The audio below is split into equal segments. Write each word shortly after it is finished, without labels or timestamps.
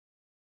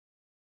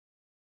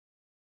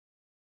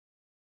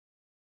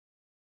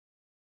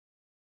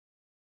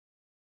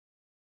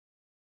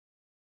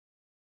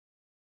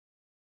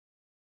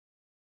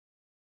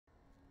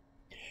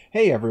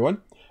Hey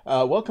everyone,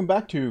 welcome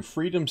back to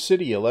Freedom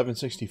City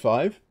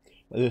 1165.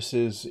 This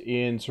is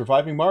in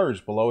Surviving Mars,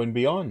 Below and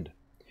Beyond.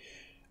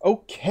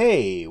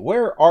 Okay,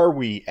 where are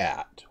we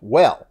at?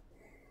 Well,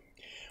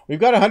 we've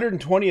got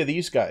 120 of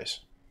these guys.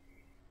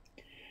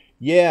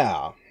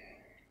 Yeah.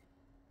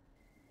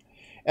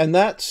 And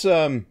that's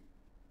a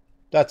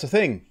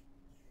thing.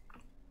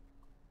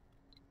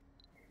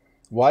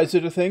 Why is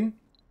it a thing?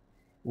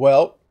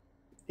 Well,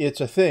 it's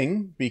a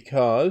thing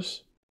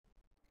because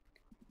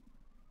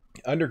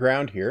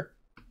underground here,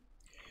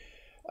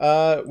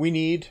 we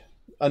need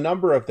a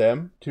number of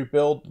them to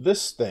build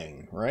this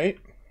thing, right?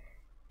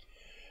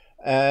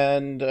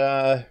 And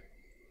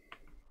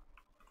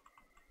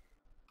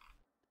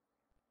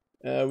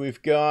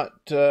we've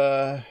got...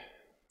 can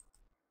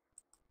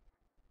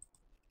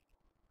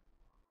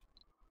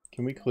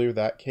we clear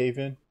that cave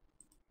in?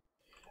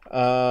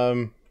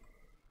 And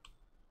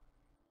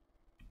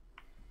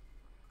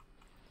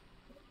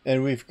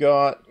we've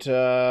got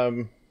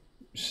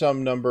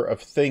some number of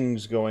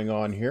things going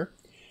on here.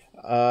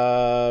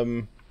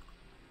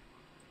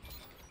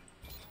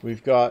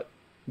 We've got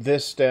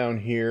this down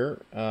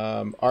here.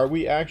 Are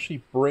we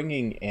actually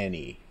bringing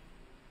any?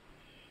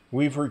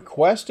 We've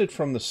requested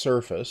from the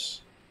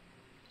surface.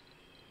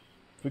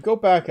 If we go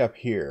back up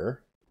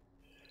here,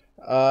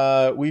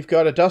 we've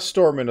got a dust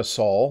storm in a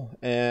sol.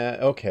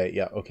 Okay,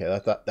 yeah,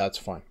 okay, that's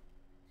fine.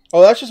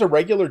 Oh, that's just a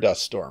regular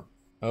dust storm.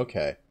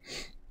 Okay.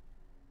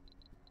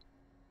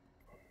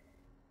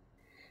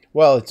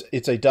 Well,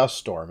 it's a dust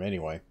storm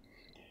anyway.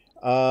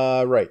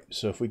 Right,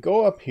 so if we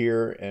go up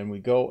here and we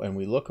go and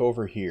we look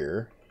over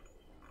here,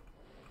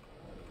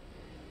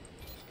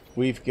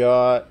 we've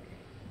got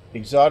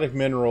exotic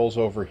minerals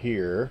over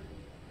here.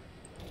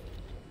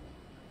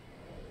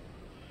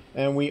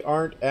 And we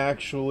aren't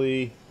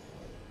actually...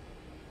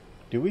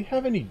 Do we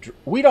have any...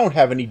 We don't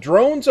have any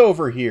drones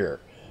over here.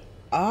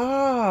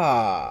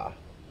 Ah.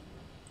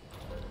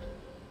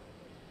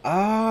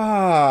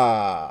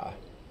 Ah.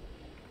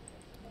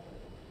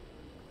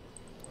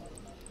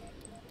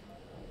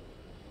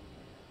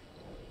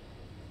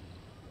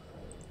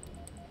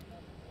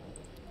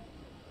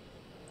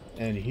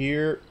 And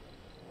here...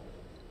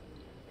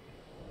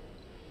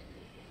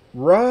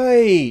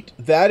 Right!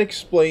 That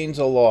explains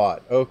a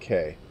lot.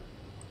 Okay.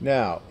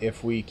 Now,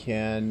 if we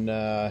can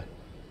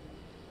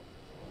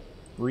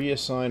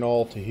reassign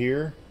all to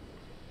here.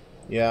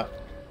 Yeah.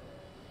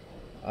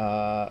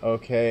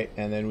 Okay,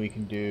 and then we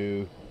can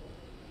do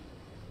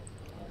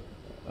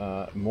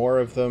more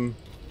of them.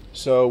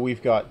 So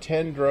we've got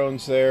 10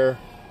 drones there,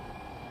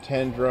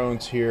 10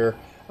 drones here.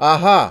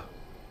 Aha!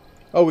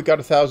 Oh, we got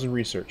 1,000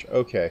 research.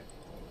 Okay.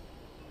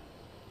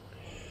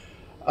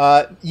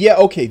 Yeah,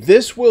 okay,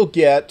 this will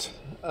get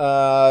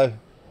a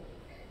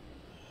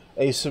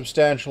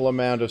substantial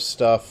amount of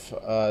stuff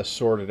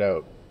sorted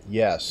out.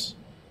 Yes.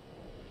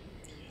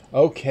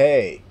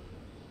 Okay.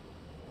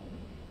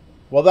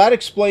 Well, that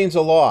explains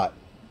a lot.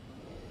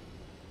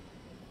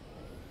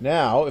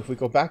 Now, if we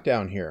go back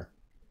down here.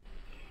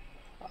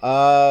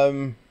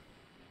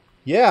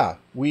 Yeah,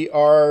 we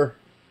are...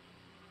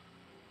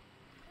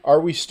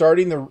 Are we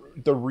starting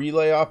the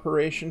relay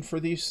operation for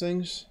these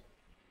things?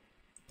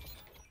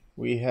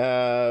 We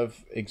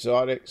have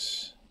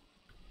exotics.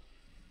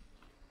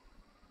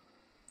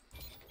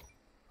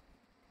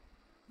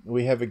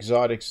 We have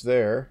exotics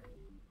there.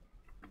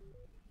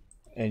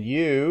 And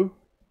you...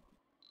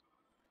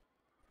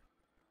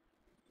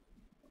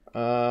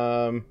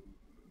 do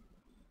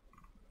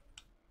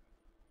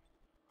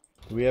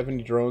we have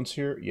any drones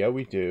here? Yeah,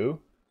 we do.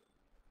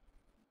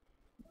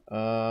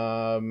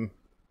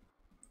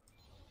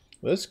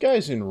 This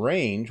guy's in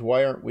range.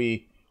 Why aren't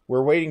we...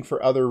 We're waiting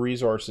for other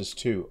resources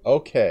too.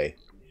 Okay.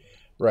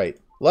 Right.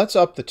 Let's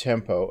up the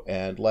tempo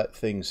and let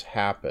things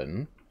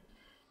happen.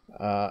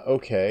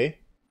 Okay.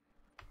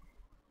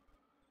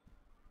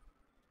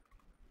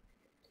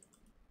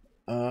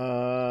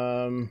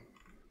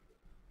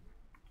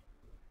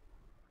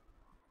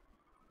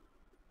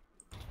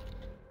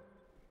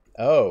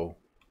 Oh.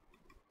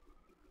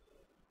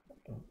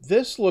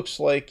 This looks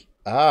like...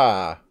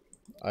 Ah,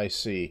 I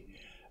see.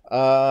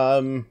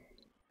 No,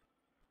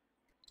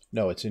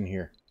 it's in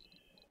here.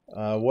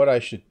 What I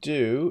should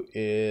do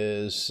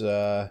is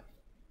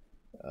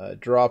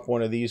drop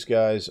one of these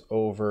guys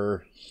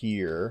over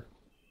here.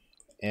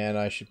 And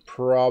I should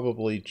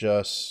probably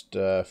just,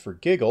 for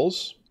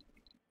giggles,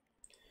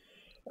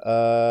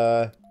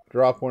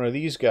 drop one of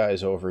these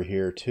guys over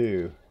here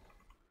too.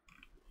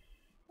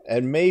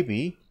 And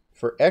maybe,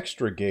 for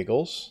extra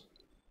giggles,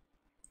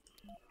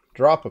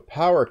 drop a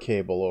power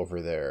cable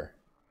over there.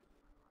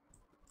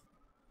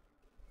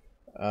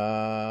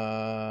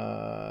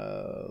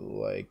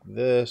 Like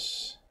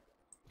this.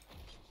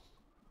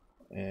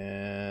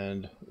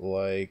 And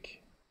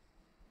like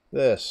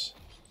this.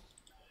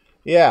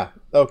 Yeah,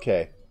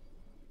 okay.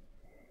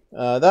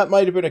 That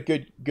might have been a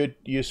good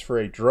use for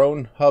a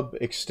drone hub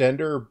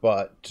extender,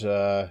 but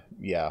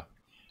yeah.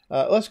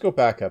 Let's go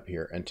back up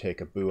here and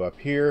take a boo up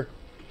here.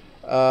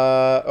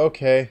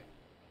 Okay.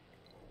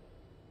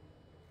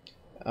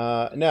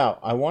 Now,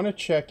 I want to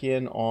check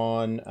in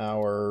on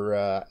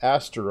our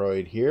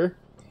asteroid here,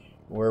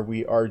 where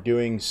we are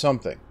doing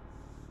something.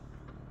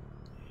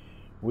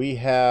 We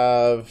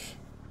have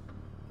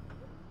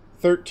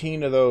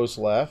 13 of those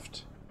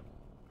left,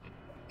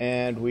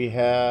 and we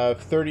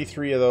have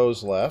 33 of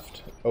those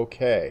left.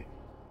 Okay.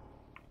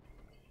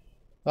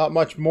 Not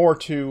much more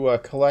to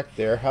collect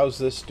there. How's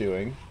this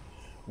doing?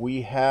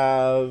 We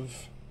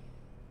have...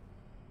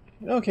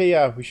 Okay,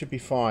 yeah, we should be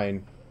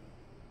fine.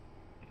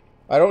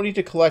 I don't need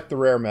to collect the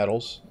rare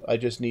metals. I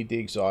just need the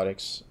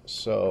exotics.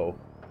 So,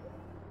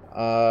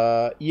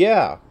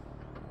 yeah.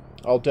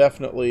 I'll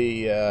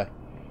definitely,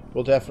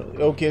 we'll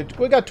definitely... Okay,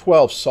 we got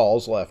 12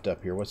 sols left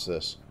up here. What's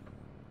this?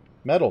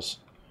 Metals.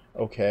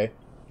 Okay.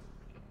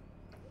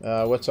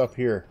 What's up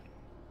here?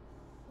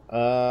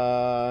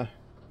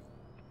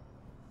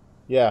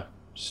 Yeah,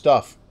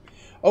 stuff.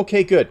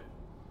 Okay, good.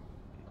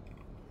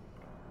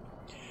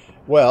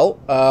 Well,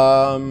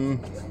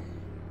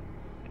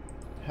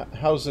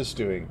 how's this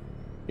doing?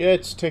 Yeah,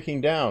 it's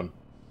ticking down.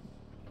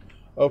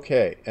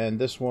 Okay, and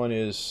this one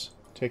is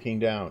ticking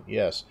down.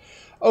 Yes.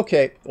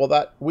 Okay, well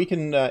that we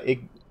can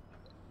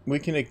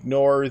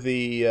ignore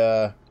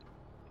the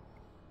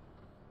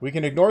we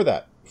can ignore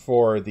that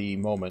for the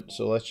moment.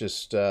 So let's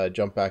just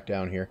jump back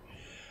down here.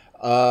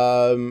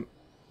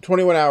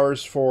 21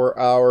 hours for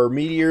our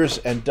meteors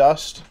and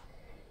dust.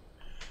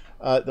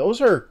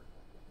 Those are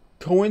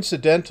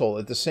coincidental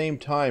at the same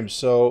time,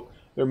 so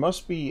there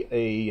must be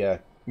a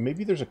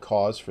maybe there's a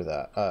cause for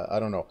that. I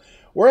don't know.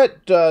 We're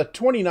at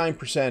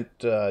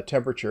 29%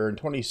 temperature and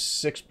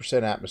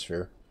 26%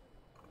 atmosphere,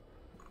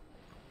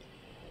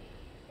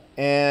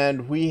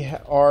 and we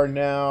are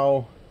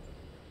now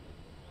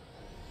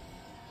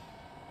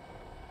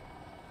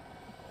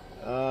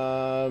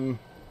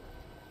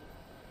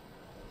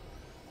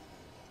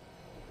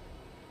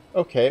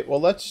okay, well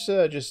let's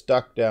just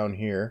duck down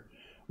here.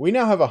 We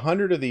now have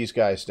 100 of these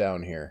guys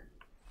down here.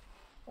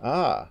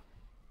 Ah.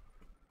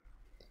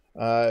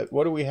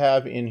 What do we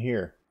have in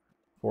here?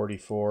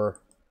 44.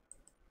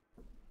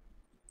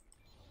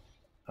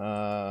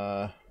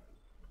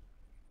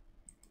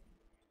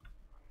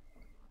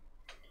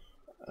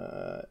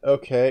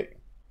 Okay.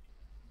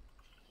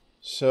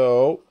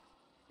 So,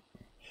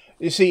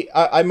 you see,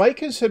 I might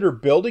consider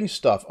building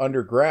stuff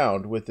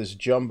underground with this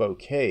jumbo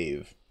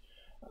cave,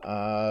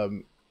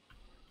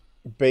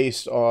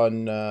 based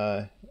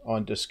on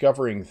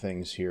discovering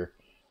things here.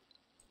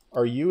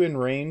 Are you in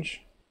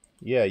range?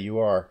 Yeah, you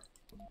are.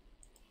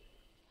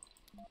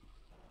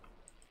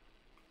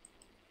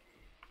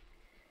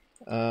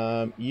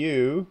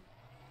 You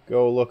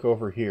go look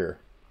over here.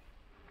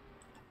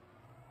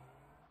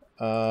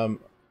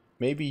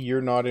 Maybe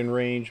you're not in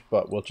range,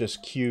 but we'll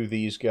just queue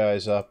these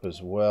guys up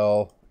as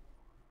well.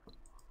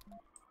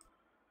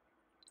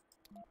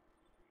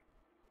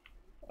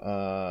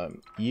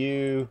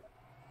 You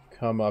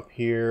come up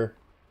here.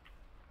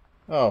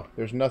 Oh,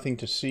 there's nothing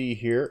to see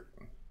here.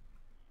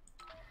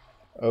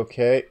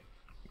 Okay.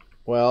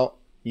 Well,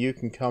 you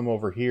can come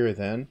over here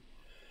then.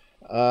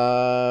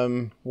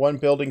 One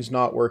building's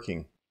not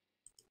working.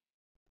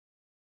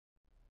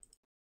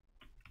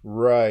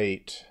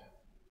 Right.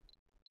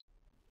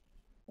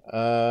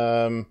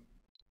 Do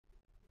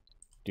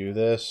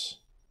this.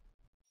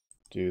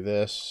 Do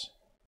this.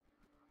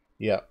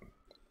 Yep.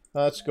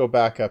 Let's go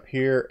back up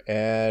here,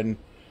 and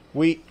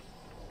we...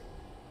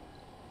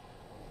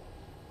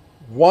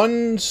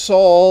 One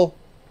sol,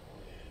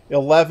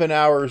 11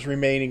 hours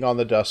remaining on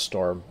the dust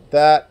storm.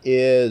 That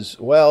is,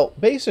 well,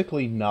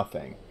 basically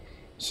nothing.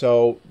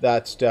 So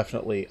that's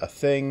definitely a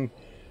thing.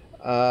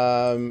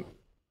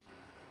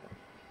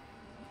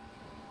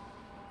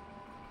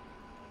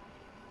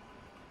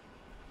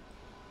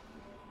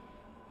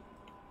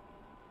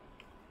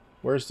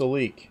 Where's the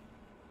leak?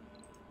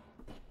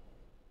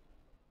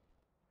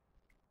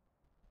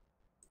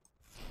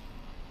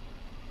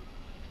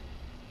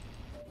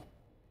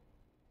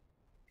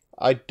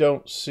 I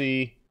don't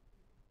see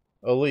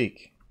a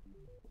leak.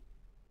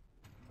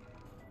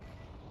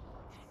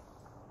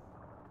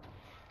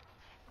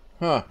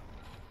 Huh.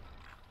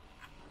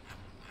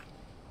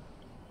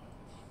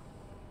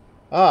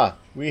 Ah,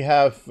 we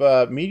have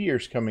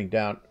meteors coming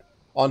down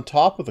on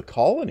top of the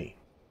colony.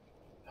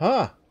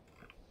 Huh.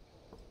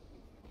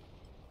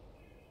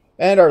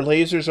 And our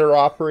lasers are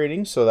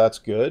operating, so that's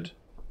good.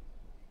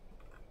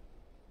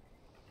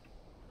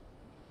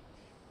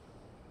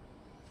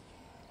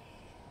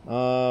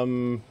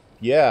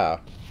 Yeah.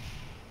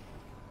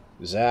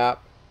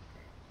 Zap.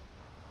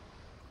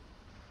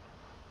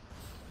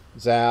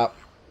 Zap.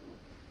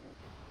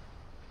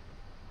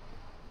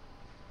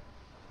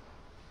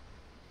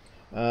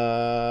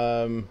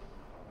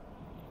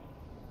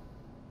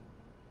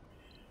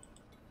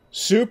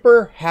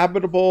 Super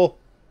habitable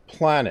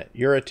planet.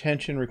 Your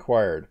attention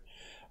required.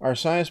 Our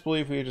science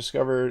believe we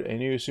discovered a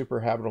new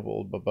super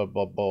habitable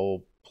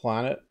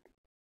planet.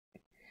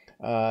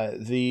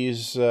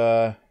 These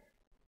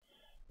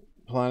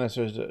planets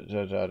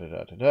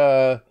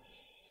are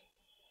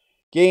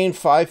gain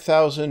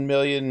 5,000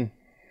 million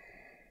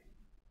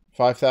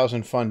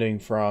 5,000 funding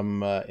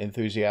from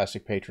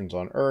enthusiastic patrons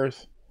on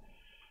Earth.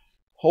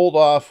 Hold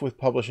off with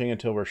publishing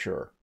until we're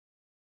sure.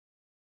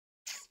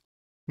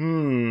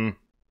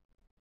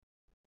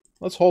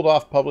 Let's hold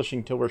off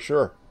publishing till we're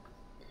sure.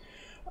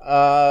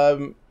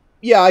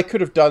 Yeah, I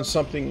could have done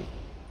something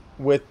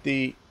with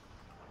the...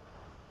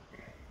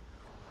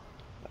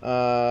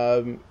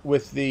 oh,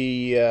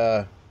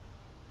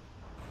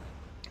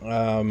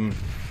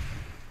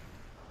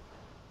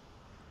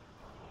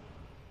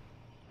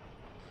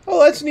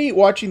 that's neat,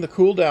 watching the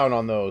cooldown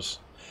on those.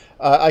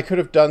 I could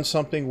have done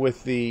something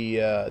with the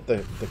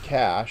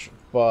cache,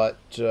 but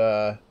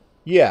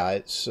yeah,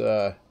 it's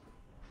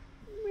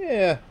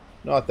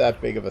not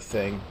that big of a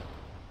thing.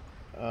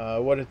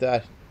 What did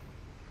that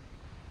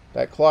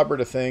clobbered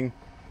a thing?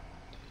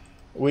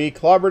 We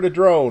clobbered a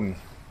drone.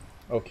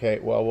 Okay,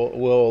 well,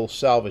 we'll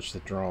salvage the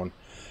drone.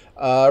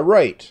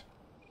 Right.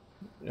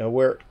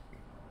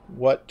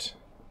 What?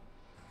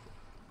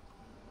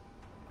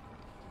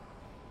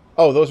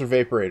 Oh, those are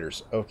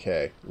vaporators.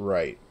 Okay,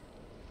 right.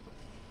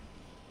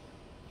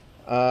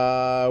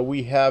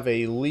 We have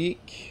a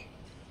leak.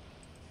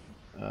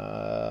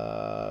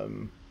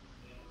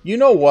 You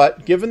know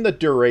what? Given the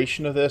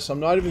duration of this, I'm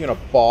not even going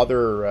to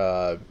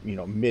bother,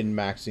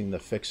 min-maxing the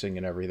fixing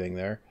and everything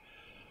there.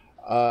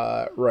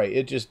 Right,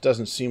 it just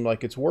doesn't seem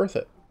like it's worth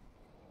it.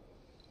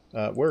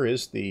 Where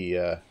is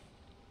the,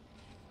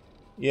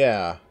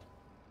 yeah.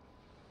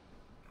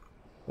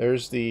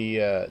 There's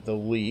the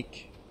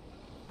leak.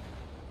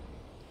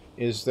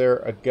 Is there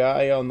a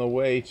guy on the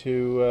way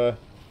to,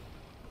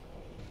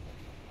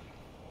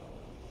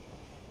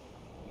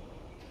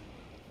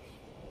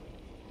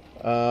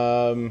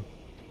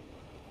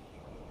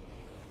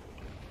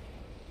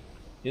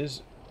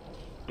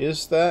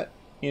 Is that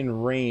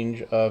in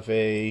range of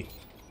a...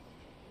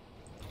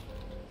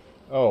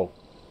 Oh.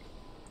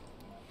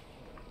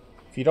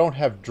 If you don't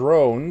have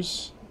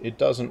drones, it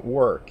doesn't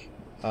work.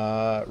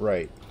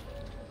 Right.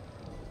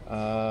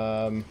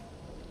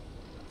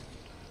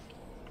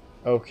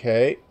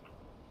 Okay.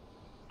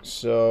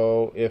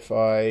 So, if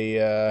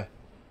I,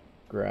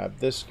 grab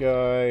this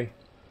guy...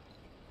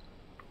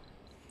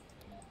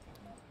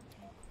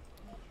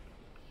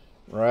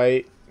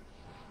 Right.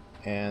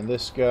 And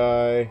this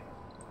guy...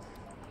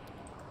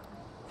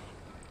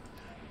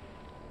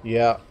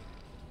 Yeah.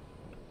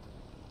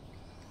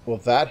 Will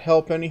that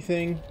help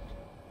anything?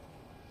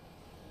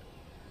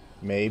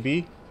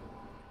 Maybe.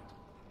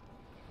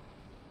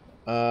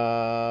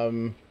 I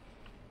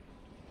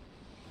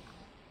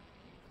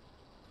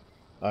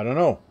don't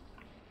know.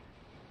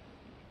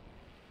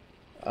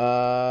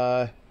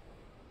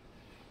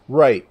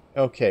 Right.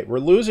 Okay. We're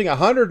losing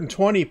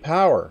 120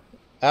 power.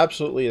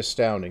 Absolutely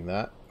astounding,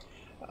 that.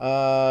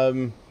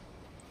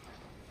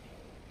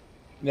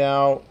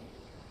 Now...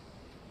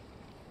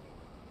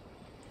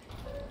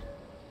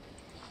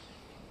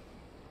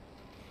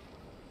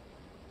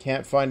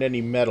 Can't find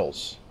any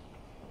metals.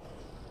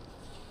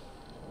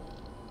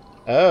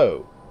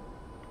 Oh.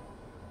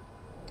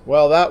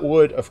 Well, that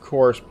would, of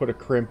course, put a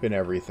crimp in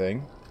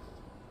everything.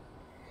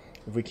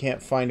 If we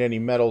can't find any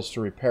metals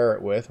to repair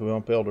it with, we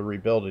won't be able to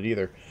rebuild it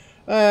either.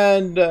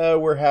 And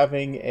we're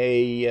having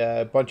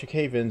a bunch of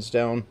cave-ins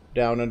down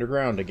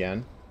underground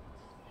again.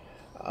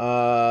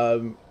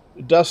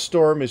 Dust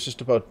storm is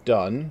just about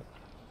done.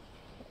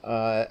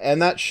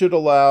 And that should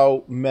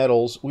allow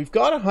metals. We've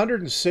got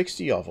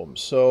 160 of them,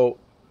 so...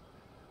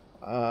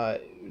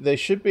 they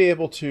should be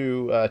able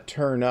to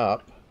turn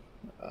up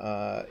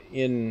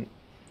in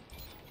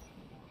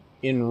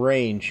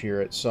range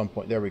here at some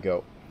point. There we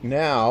go.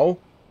 Now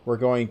we're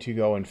going to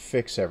go and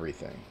fix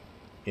everything.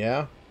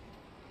 Yeah?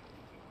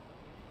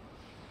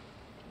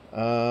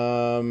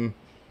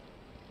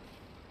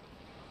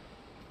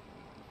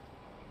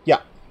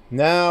 Yeah.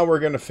 Now we're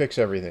going to fix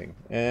everything.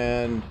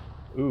 And,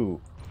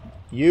 ooh,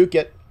 you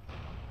get...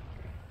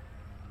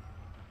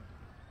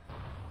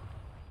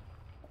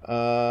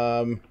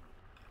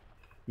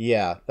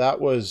 Yeah,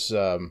 that was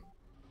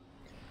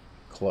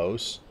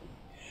close.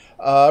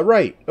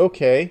 Right,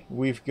 okay.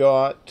 We've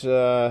got...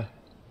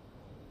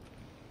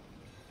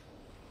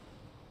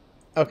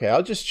 Okay,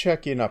 I'll just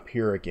check in up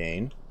here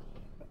again.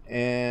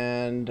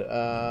 And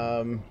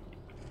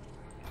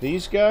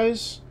these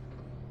guys?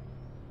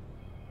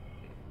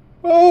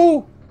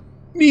 Oh!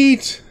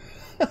 Neat!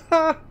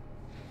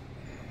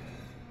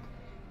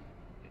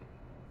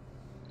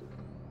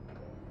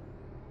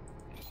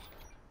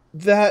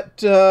 That,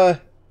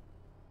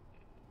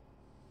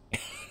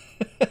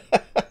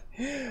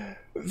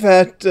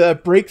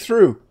 that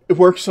breakthrough, it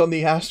works on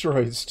the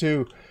asteroids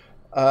too.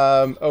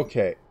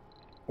 Okay.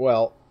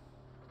 Well,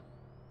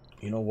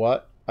 you know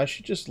what? I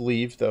should just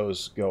leave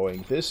those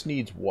going. This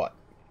needs what?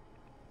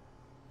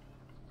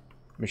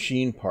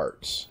 Machine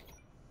parts.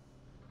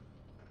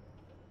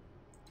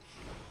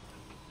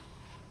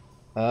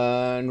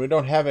 And we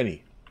don't have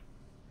any.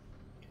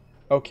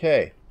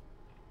 Okay.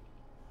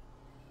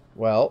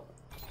 Well,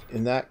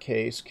 in that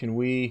case, can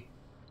we...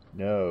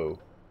 No.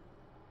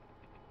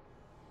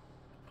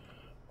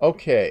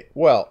 Okay,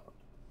 well...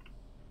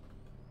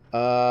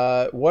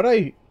 what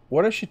I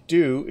what I should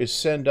do is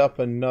send up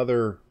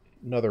another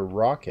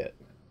rocket.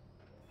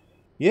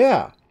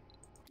 Yeah.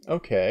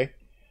 Okay.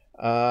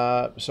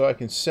 So I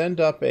can send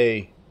up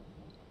a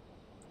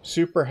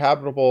super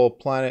habitable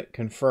planet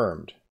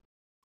confirmed.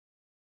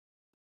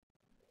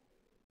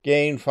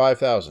 Gain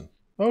 5,000.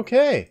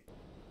 Okay.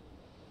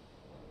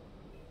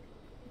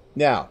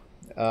 Now,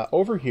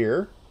 over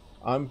here,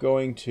 I'm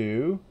going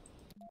to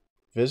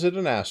visit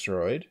an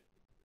asteroid.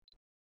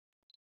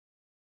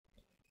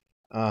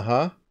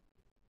 Uh-huh.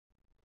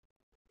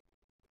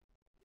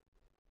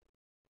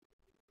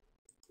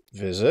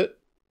 Visit.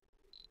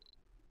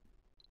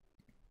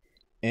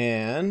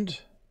 And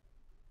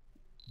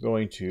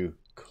going to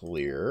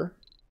clear.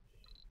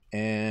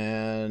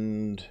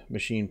 And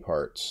machine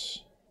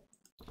parts.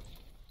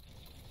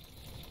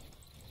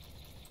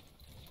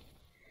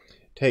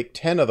 Take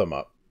 10 of them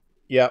up.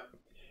 Yep.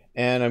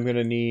 And I'm going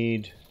to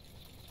need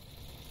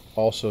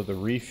also the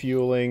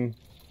refueling.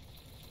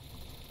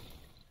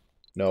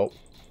 Nope.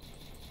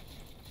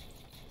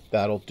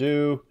 That'll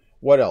do.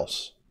 What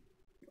else?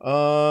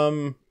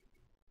 I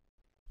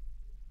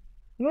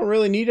don't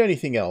really need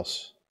anything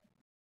else.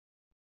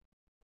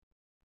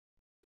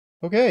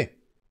 Okay.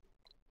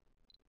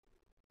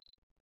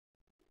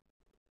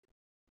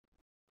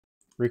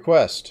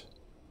 Request.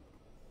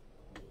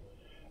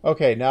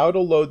 Okay, now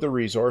it'll load the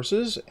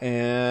resources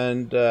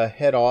and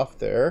head off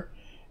there.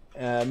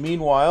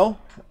 Meanwhile,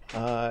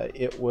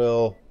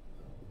 the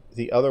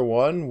other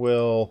one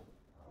will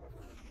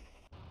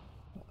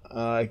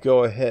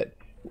go ahead.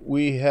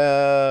 We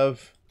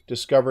have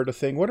discovered a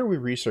thing. What are we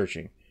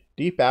researching?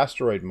 Deep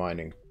asteroid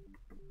mining.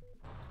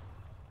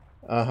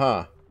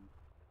 Uh-huh.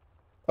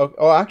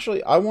 Oh,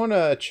 actually, I want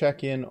to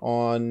check in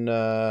on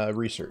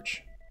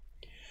research.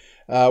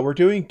 We're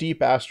doing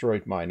deep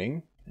asteroid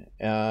mining,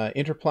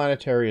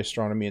 interplanetary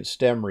astronomy, and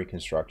STEM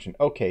reconstruction.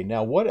 Okay,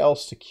 now what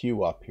else to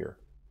queue up here?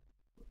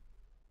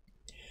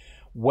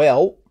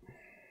 Well,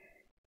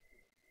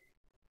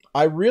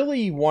 I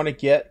really want to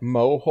get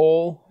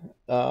Mohole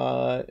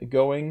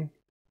going.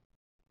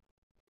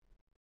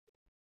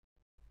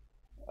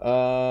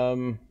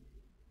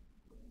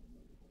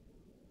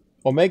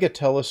 Omega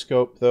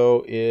Telescope,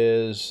 though,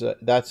 is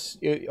that's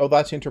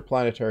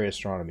interplanetary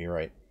astronomy,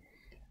 right?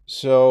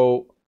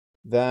 So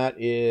that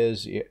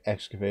is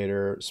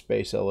excavator,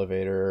 space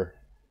elevator.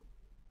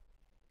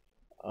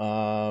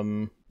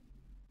 Um,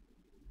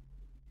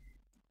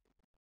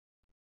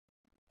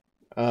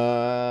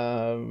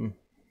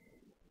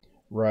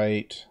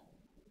 right.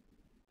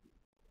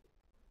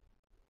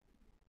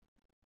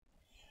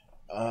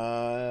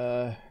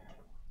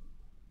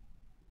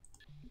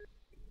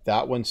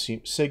 That one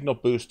seems signal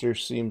booster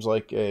seems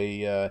like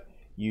a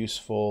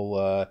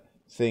useful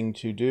thing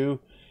to do,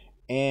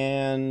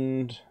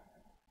 and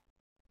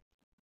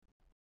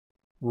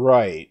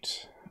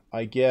right,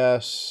 I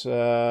guess.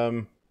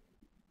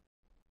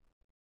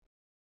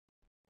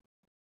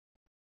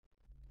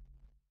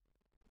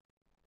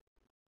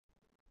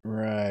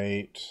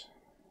 Right.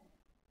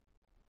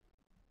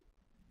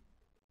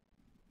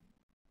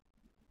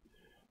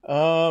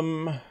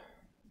 Um.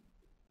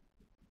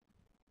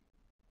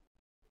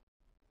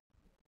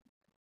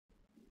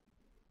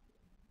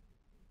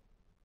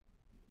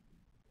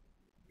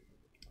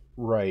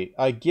 Right.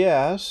 I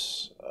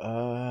guess.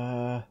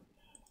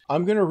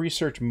 I'm going to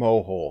research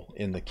Mohole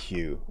in the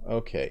queue.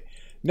 Okay.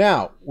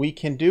 Now, we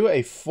can do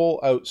a full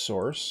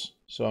outsource.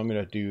 So I'm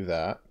going to do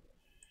that.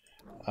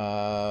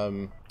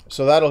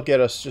 So that'll get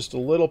us just a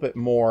little bit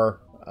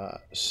more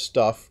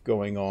stuff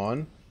going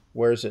on.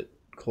 Where's it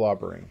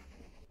clobbering?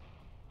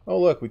 Oh,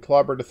 look, we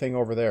clobbered a thing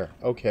over there.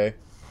 Okay.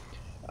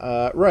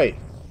 Right.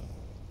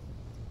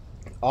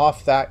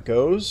 Off that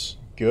goes.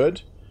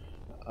 Good.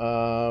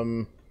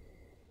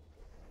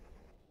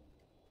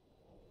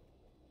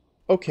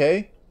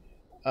 Okay.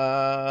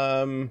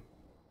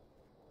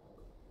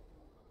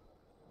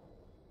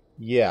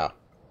 Yeah.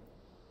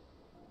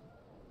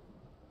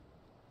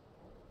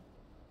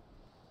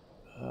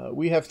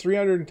 We have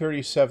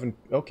 337.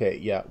 Okay,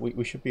 yeah,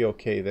 we should be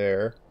okay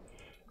there.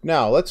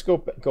 Now let's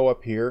go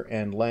up here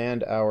and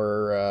land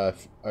our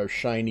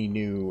shiny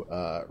new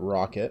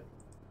rocket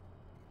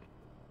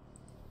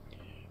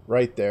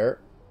right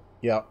there.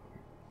 Yep.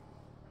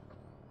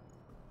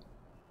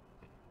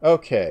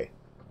 Okay.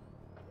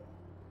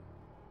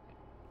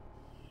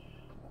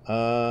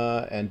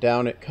 And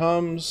down it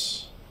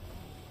comes,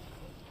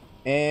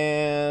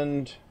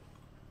 and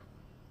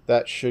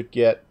that should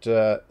get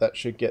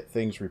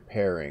things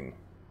repairing.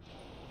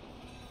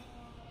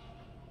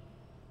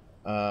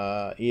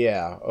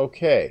 Yeah.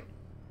 Okay.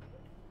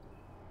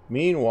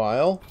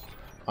 Meanwhile,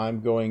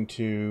 I'm going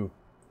to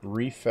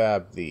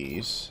refab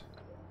these.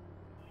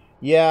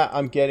 Yeah,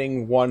 I'm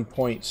getting 1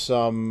 point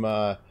some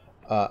out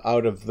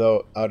of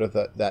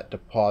that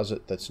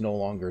deposit that's no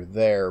longer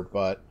there,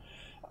 but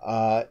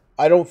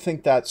I don't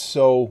think that's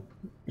so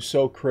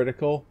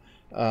critical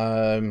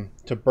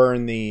to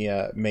burn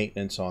the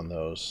maintenance on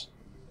those.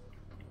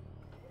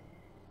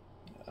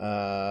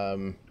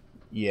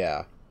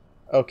 Yeah.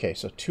 Okay,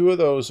 so 2 of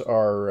those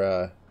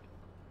are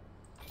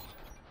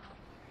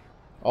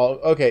All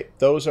okay.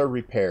 Those are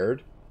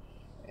repaired,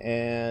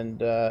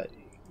 and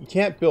you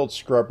can't build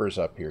scrubbers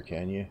up here,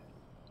 can you?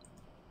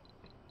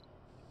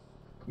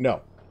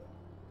 No.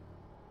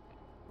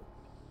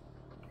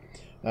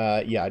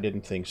 Yeah, I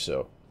didn't think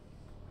so.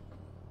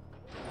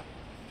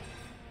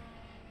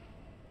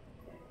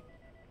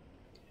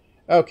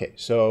 Okay,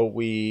 so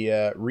we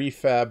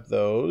refab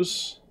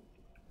those.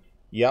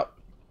 Yep.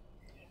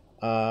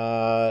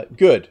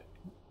 Good.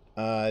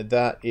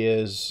 That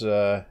is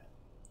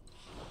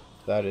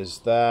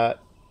that.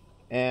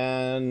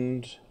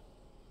 And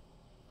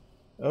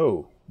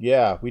oh,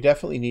 yeah, we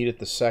definitely needed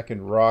the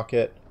second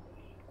rocket.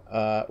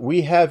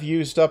 We have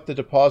used up the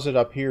deposit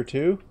up here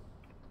too.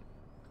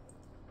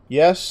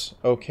 Yes.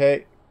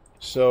 Okay.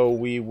 So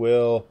we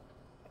will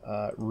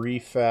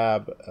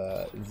refab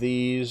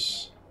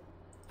these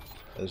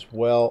as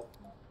well.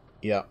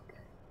 Yeah.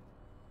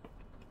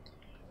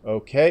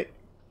 Okay.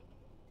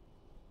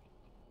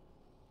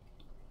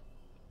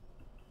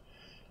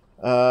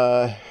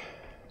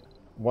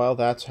 While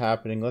that's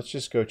happening, let's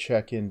just go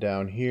check in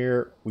down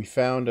here. We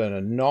found an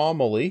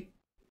anomaly.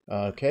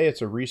 Okay,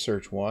 it's a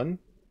research one.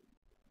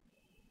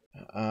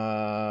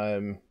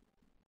 How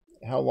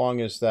long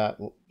is that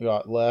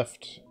got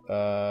left?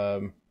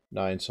 9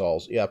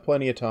 sols. Yeah,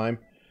 plenty of time.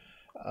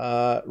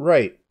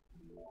 Right.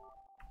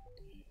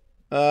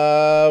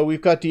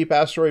 We've got deep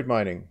asteroid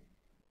mining.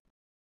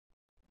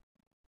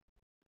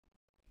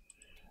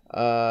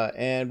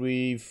 And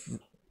we've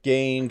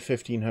gained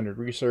 1,500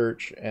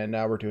 research, and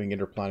now we're doing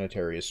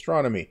interplanetary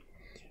astronomy.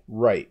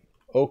 Right.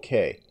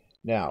 Okay.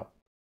 Now,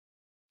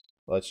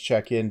 let's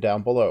check in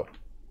down below.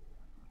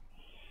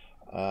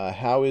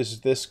 How is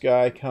this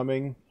guy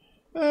coming?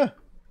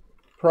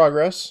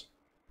 Progress.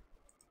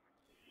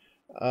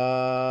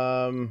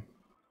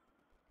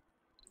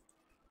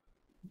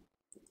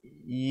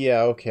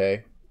 Yeah,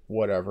 okay.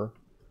 Whatever.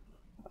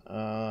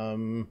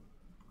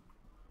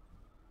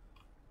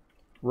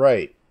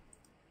 Right.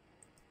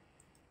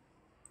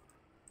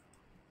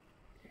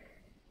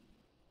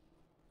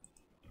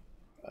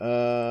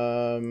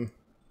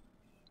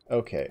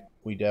 Okay.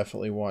 We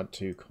definitely want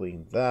to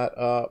clean that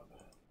up.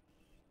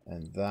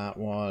 And that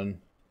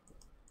one.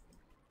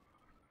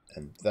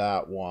 And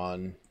that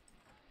one.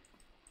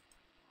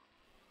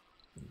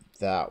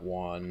 That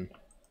one.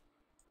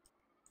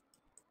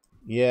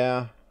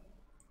 Yeah.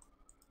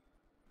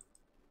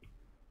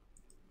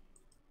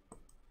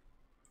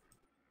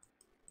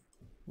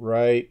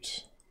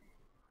 Right.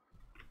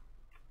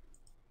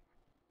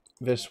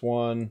 This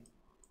one.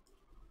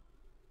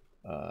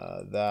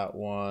 That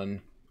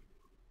one.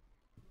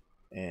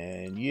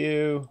 And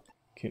you.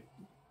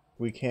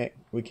 We can't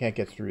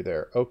get through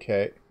there.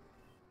 Okay.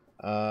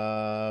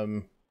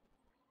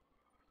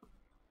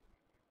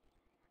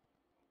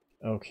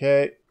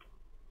 Okay.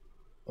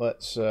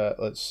 Let's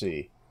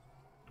see.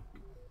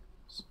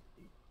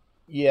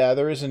 Yeah,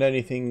 there isn't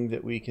anything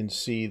that we can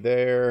see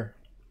there.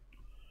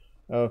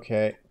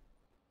 Okay.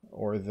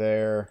 Or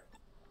there.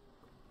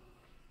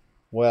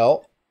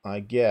 Well, I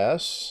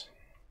guess.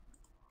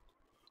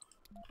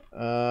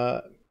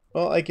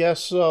 Well, I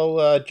guess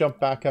I'll jump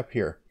back up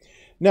here.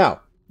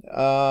 Now,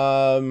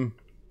 I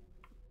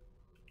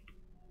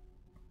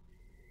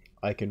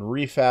can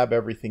refab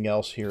everything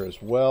else here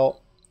as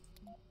well.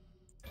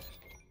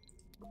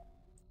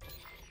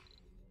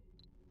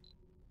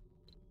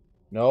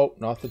 Nope,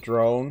 not the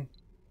drone.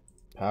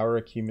 Power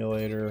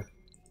accumulator.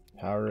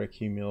 Power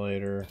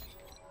accumulator.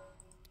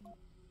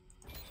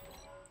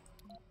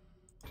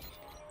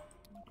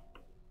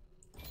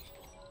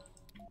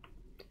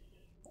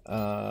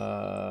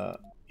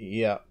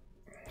 Yeah.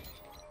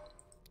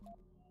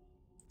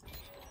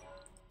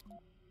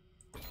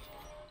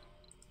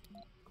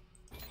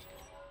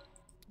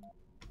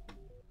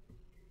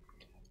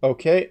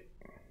 Okay.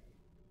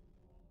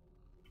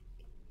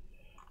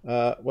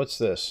 What's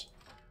this?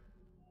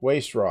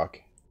 Waste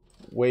rock.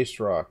 Waste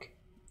rock.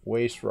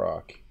 Waste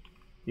rock.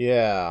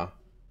 Yeah.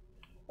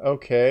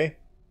 Okay.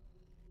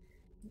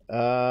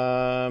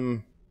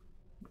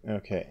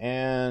 Okay,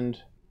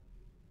 and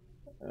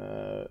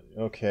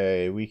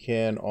okay, we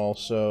can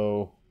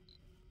also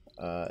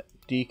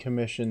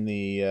decommission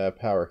the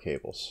power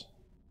cables.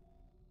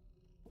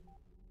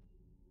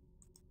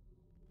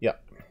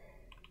 Yep.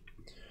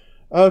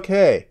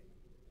 Okay.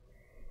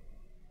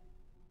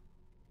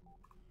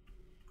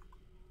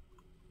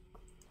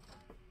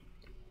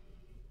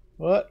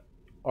 What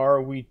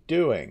are we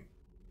doing?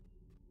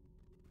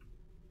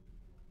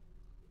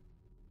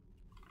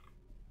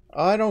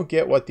 I don't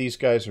get what these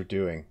guys are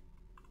doing.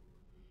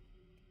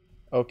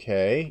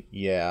 Okay,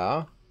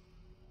 yeah.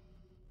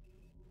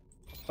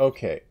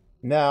 Okay,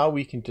 now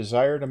we can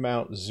desired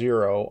amount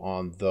 0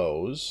 on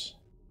those,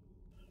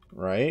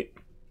 right?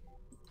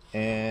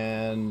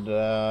 And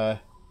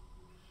that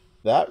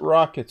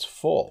rocket's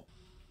full.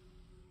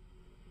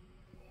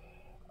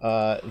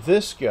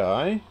 This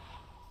guy,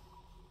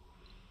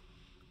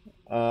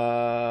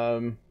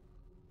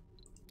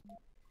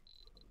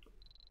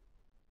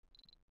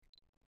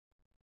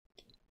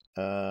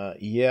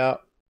 yeah.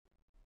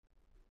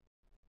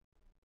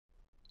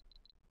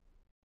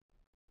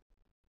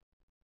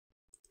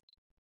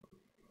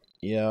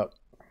 Yep.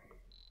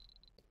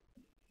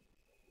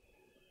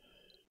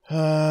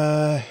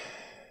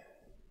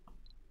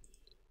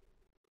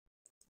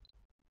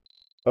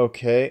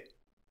 Okay.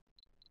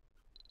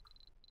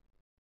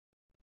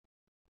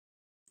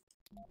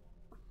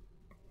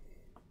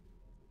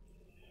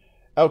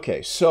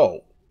 Okay,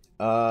 so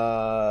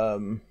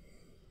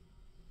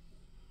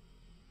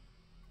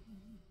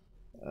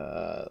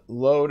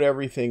load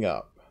everything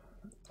up.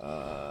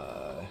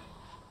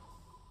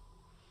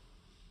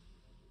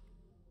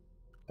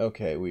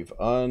 Okay, we've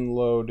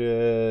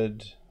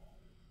unloaded.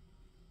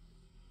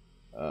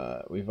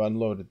 We've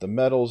unloaded the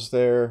metals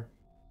there.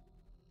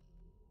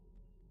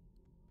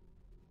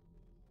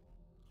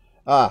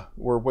 Ah,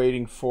 we're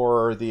waiting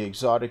for the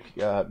exotic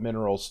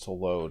minerals to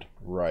load.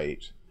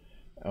 Right.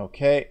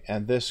 Okay,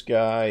 and this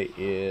guy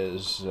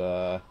is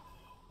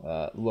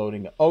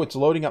loading. Oh, it's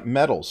loading up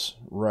metals.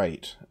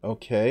 Right.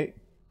 Okay.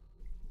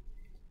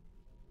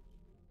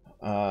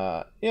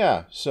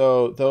 Yeah,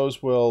 so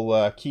those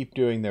will keep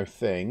doing their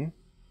thing.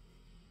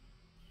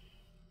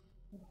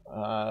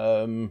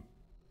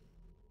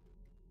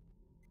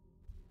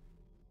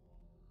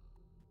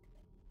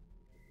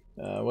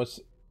 What's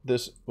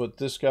this? What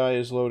this guy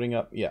is loading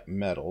up? Yeah,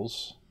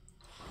 metals.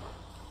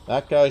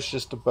 That guy's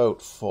just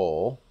about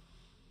full.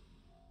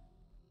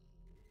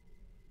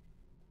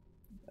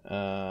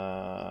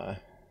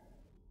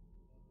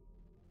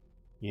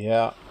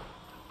 Yeah.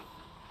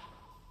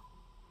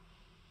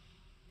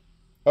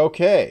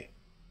 Okay.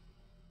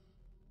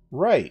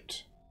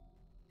 Right.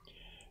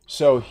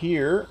 So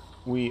here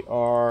we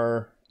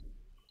are.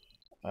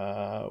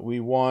 We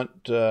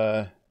want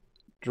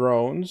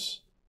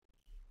drones.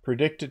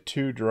 Predicted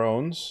 2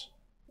 drones.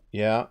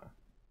 Yeah.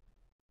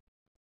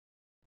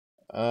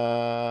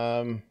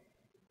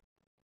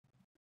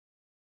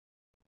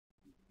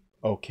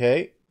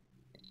 Okay.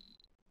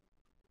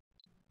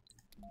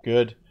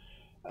 Good.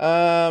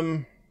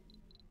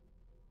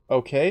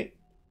 Okay.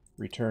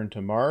 Return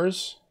to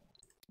Mars.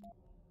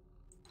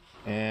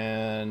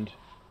 And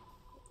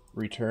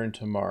return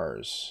to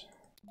Mars.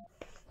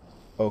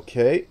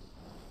 Okay.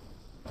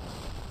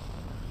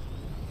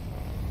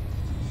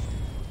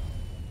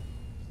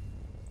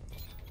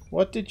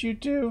 What did you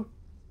do?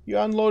 You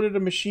unloaded a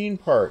machine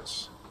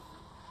parts.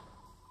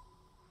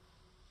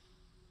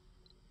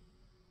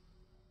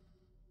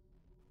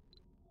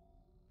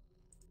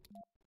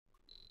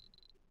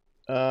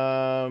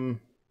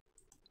 Um...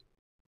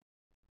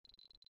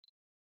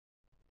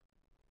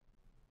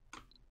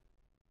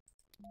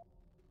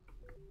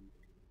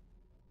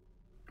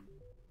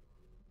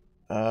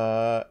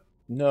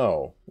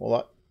 No.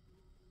 Well,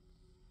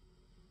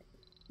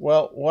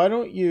 why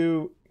don't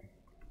you...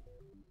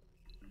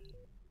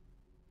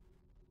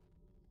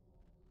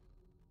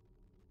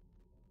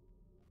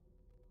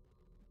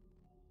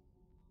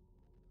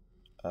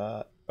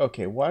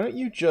 Okay, why don't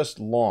you just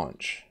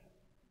launch?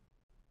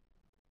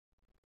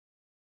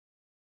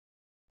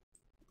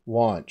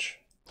 Launch.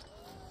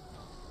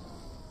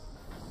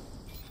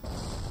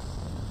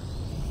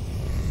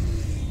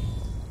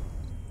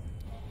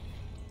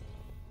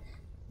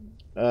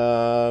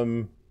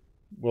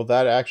 Will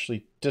that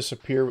actually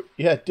disappear?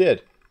 Yeah, it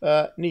did.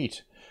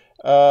 Neat.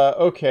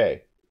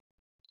 Okay.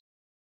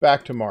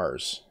 Back to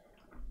Mars.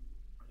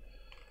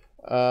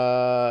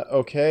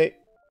 Okay.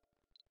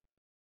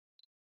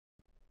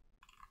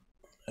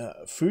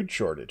 Food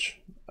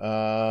shortage.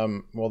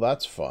 Well,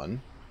 that's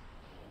fun.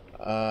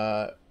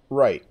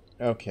 Right.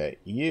 Okay.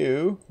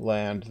 You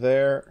land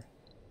there.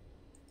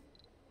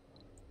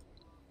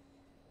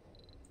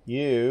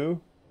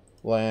 You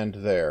land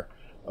there.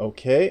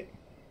 Okay.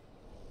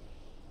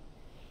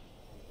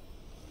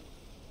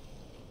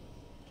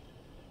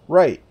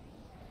 Right.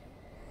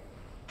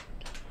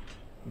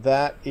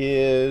 That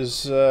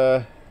is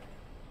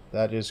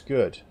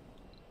good.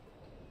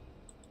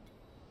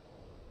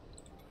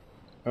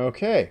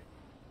 Okay.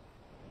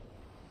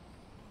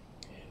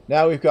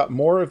 Now we've got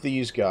more of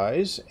these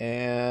guys,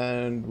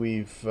 and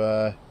we've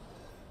done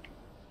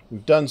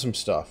some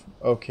stuff.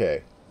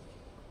 Okay.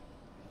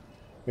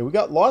 Yeah, we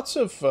got lots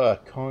of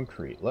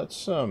concrete.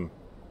 Let's go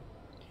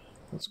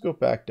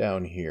back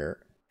down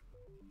here.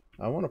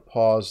 I want to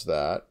pause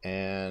that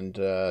and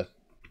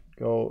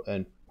go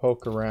and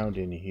poke around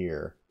in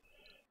here.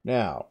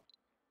 Now,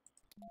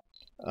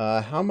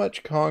 how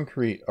much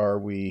concrete are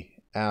we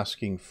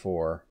asking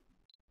for?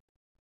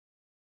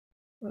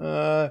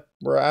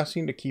 We're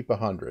asking to keep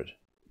 100.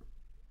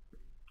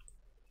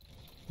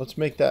 Let's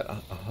make that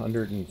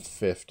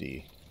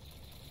 150.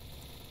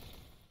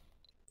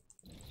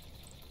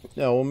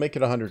 No, we'll make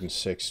it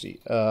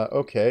 160.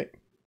 Okay.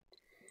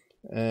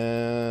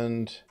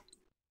 And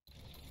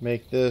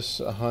make this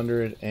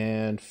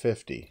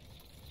 150.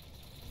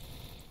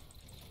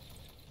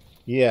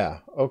 Yeah,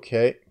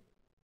 okay.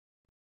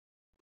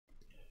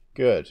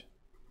 Good.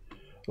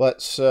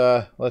 Let's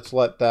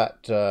let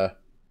that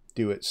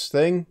do its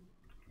thing.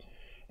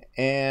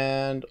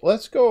 And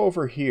let's go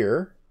over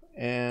here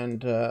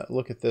and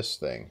look at this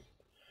thing.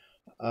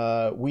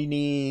 We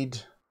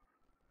need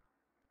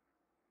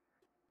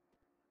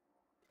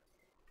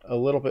a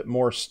little bit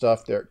more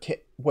stuff there.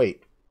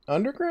 Wait,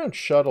 underground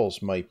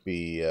shuttles might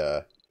be...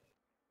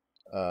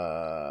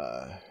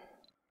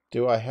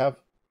 do I have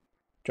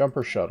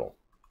jumper shuttle?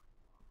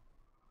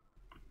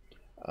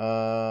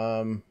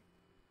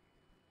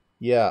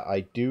 Yeah,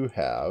 I do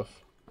have.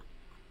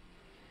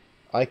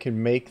 I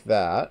can make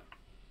that.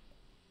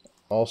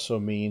 Also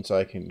means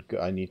I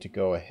need to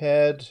go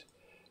ahead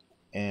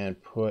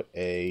and put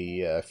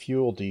a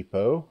fuel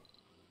depot,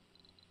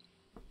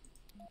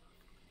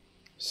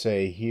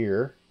 say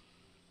here.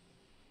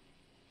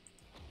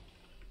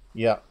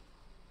 Yeah.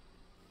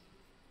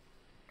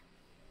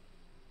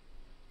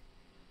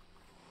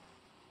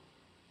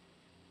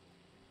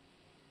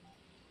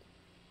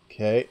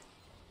 Okay.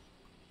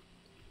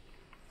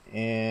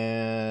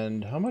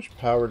 And how much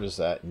power does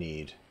that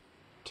need?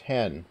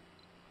 10.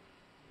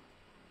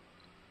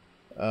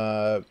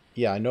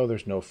 Yeah, I know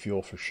there's no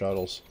fuel for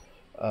shuttles.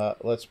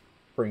 Let's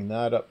bring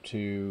that up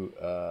to...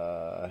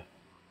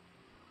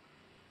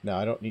 no,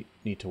 I don't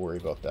need to worry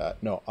about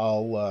that. No,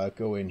 I'll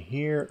go in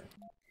here.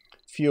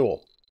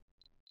 Fuel.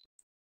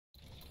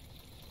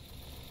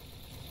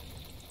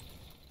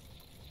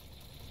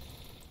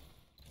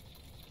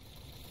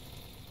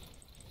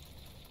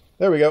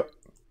 There we go.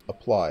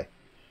 Apply.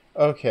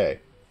 Okay.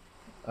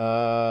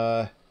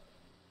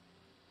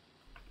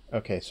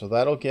 Okay, so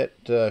that'll get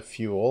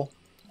fuel.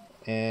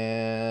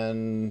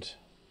 And...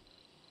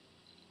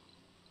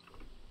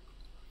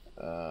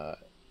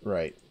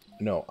 right.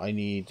 No, I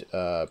need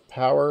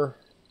power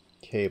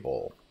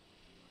cable.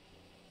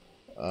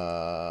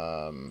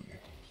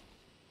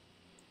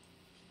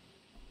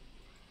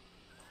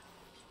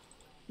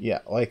 Yeah,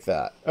 like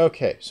that.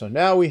 Okay, so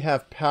now we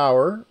have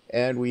power,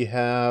 and we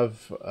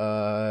have...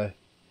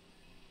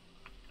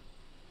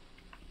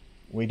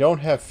 we don't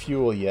have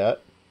fuel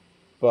yet,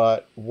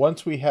 but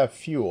once we have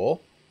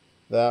fuel,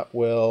 that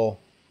will...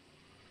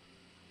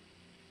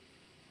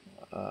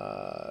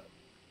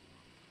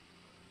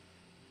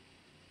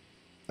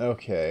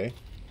 okay.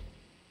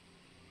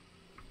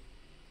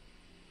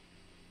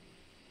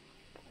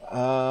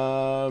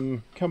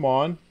 Come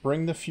on,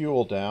 bring the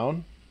fuel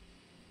down.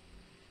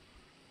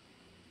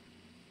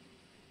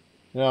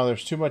 Now,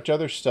 there's too much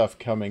other stuff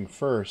coming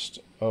first.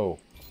 Oh,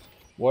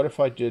 what if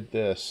I did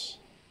this?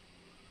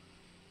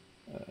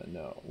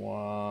 No,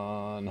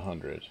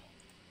 100.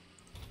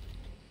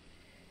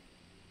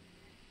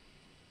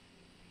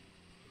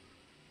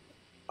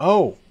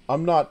 Oh,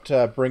 I'm not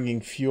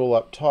bringing fuel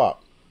up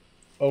top.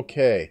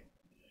 Okay.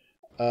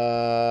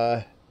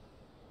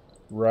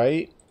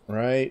 Right.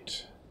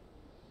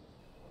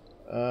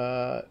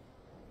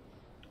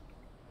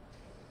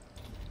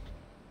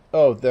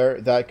 Oh,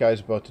 that guy's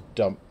about to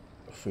dump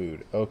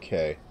food.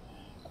 Okay.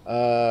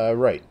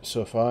 Right.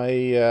 So if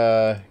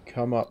I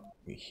come up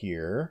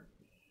here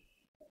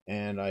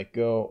and I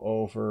go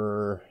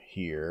over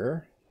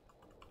here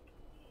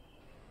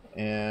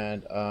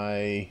and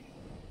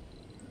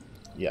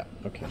yeah,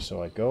 okay,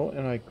 so I go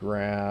and I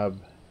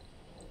grab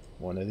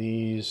one of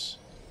these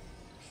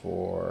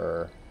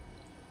for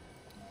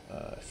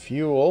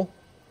fuel.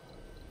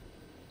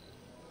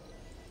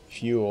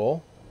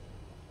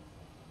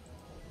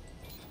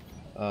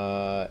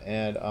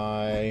 And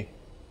I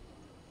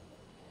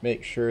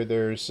make sure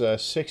there's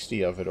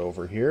 60 of it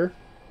over here.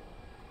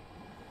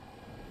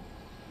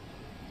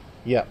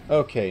 Yeah,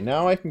 okay,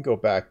 now I can go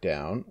back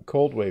down.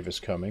 Cold wave is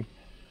coming.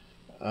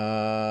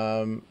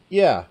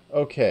 Yeah,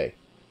 okay.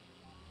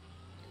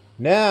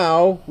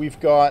 Now we've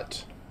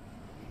got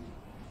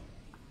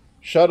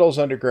shuttles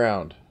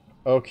underground.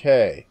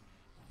 Okay.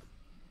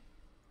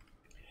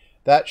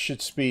 That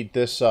should speed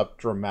this up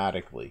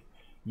dramatically.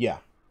 Yeah.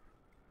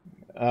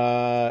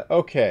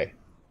 Okay.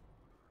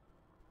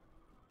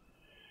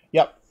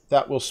 Yep,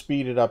 that will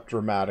speed it up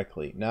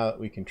dramatically. Now that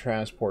we can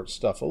transport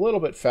stuff a little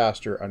bit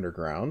faster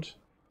underground.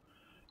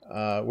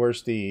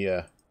 Where's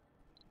the...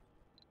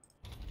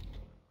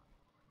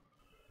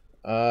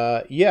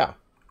 yeah.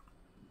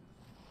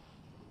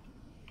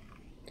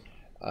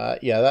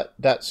 Yeah,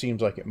 that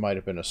seems like it might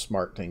have been a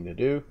smart thing to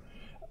do.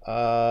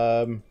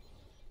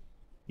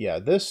 Yeah,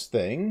 this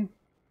thing...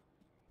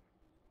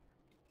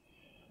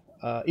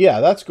 yeah,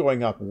 that's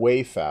going up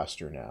way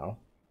faster now.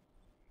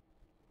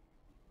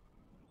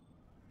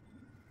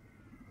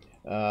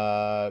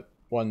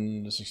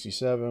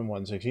 167,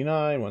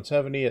 169,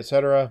 170,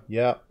 etc.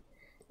 Yeah.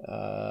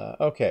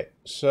 Okay,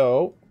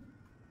 so...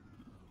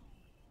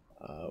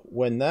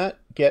 when that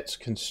gets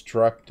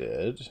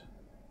constructed...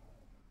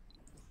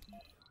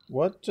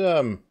 What,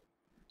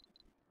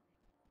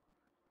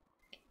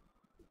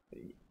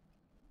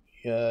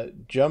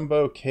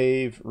 jumbo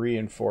cave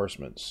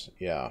reinforcements.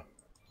 Yeah.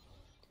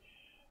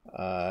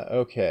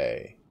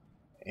 Okay.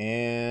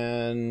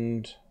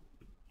 And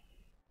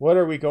what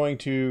are we going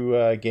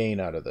to gain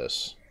out of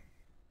this?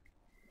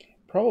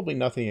 Probably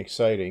nothing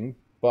exciting,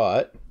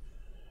 but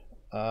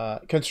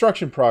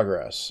construction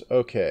progress.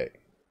 Okay.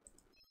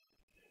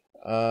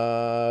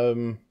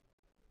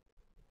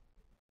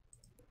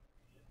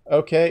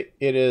 Okay,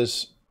 it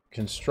is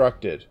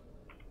constructed.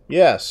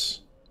 Yes.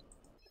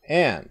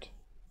 And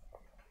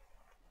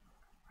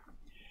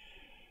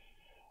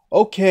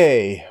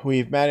Okay,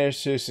 we've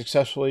managed to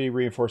successfully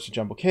reinforce the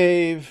jumbo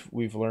cave.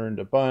 We've learned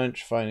a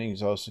bunch.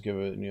 Findings also give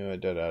a new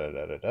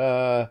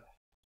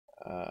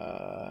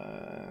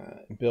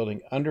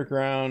building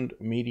underground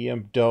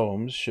medium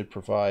domes should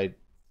provide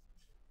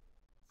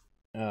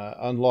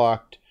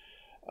unlocked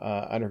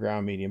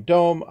underground medium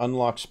dome.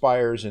 Unlock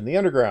spires in the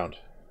underground.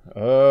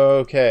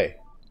 Okay.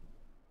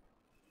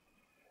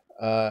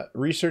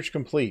 Research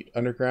complete.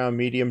 Underground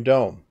medium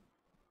dome.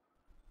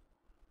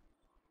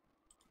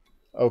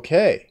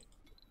 Okay.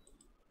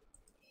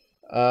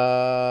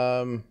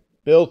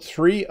 Build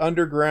 3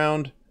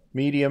 underground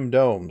medium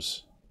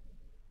domes.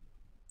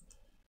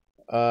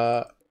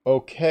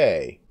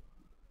 Okay.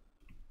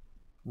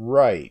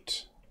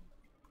 Right.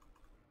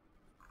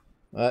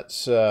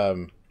 That's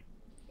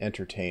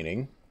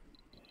entertaining.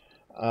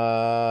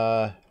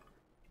 Right.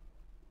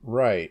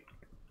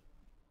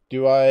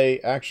 Do I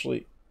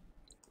actually...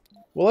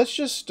 Well, let's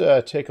just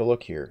take a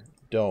look here.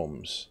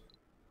 Domes.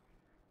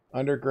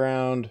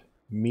 Underground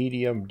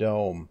medium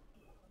dome.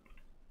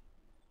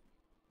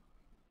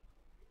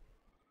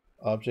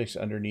 Objects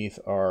underneath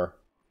are...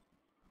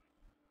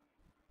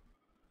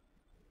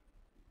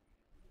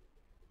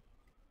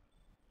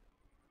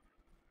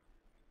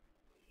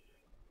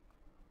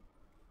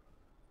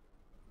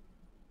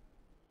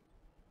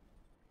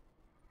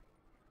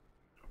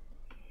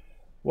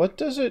 What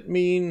does it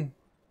mean,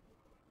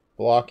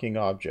 blocking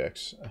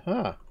objects?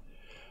 Huh.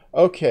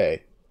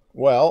 Okay.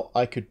 Well,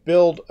 I could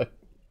build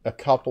a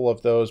couple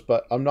of those,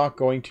 but I'm not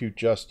going to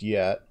just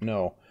yet.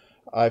 No.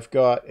 I've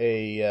got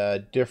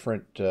a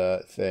different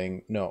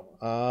thing. No.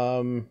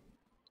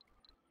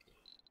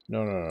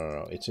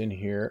 No. It's in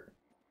here.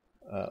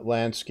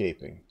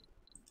 Landscaping.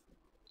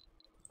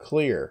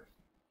 Clear.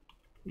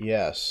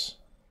 Yes.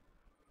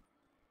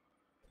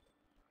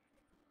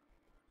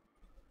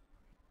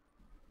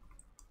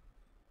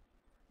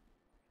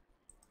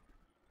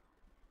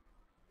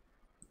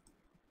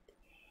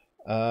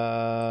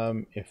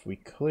 If we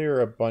clear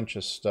a bunch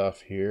of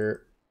stuff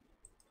here,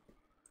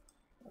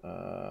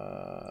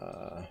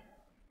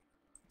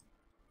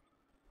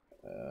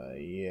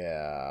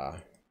 yeah.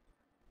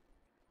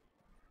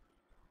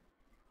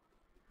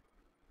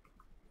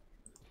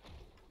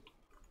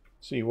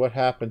 See what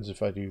happens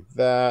if I do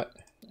that,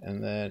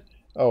 and then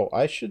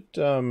I should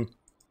put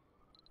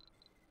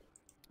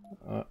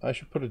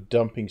a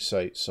dumping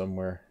site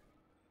somewhere.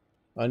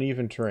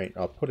 Uneven terrain.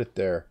 I'll put it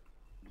there.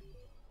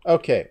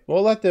 Okay,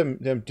 we'll let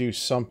them do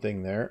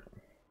something there.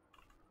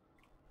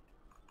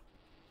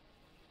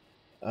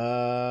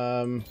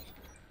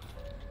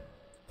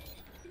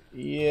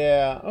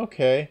 Yeah,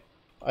 okay.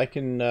 I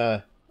can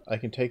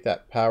take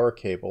that power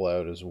cable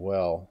out as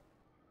well.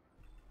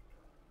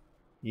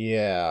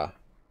 Yeah.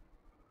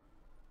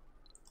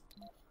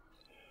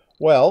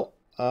 Well,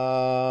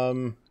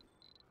 that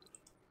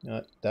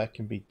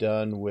can be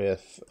done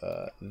with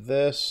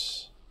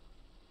this,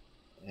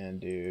 and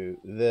do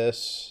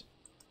this,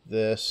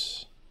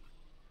 this,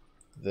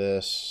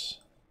 this.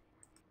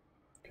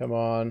 Come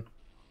on.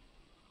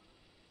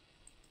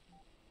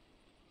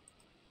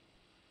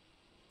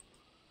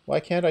 Why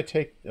can't I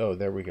take... Oh,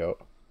 there we go.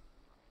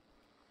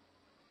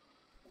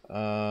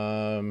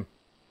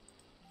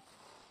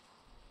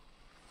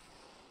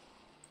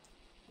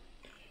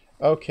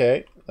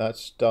 Okay,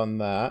 that's done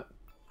that.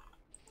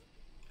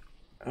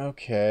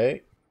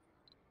 Okay.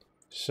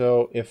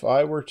 So if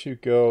I were to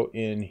go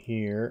in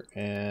here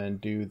and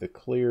do the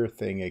clear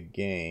thing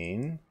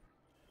again,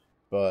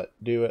 but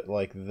do it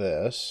like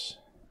this.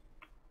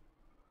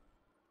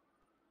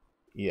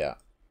 Yeah.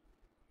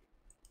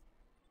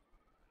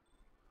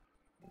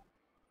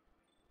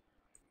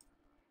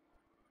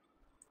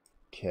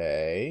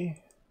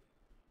 Okay.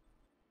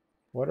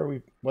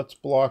 What's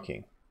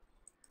blocking?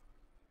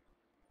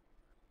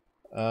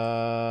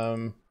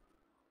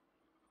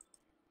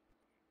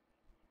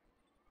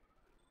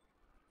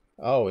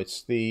 Oh,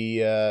 it's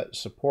the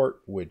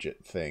support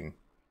widget thing.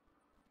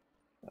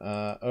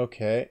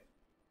 Okay.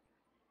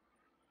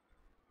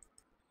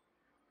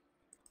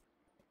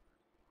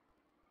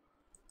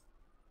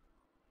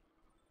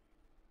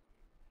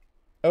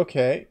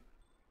 Okay.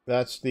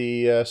 That's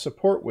the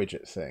support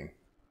widget thing.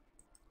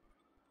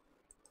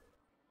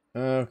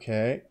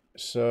 Okay.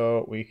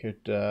 So we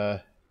could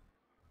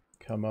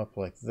come up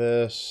like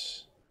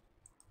this.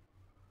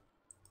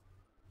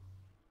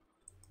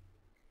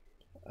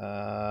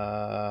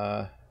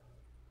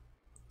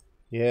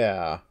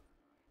 Yeah.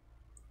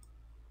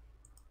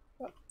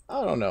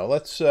 I don't know.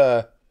 Let's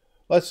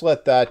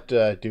let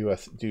that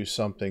do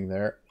something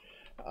there.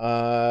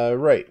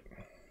 Right.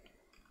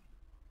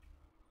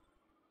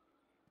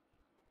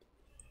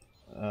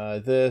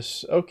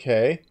 This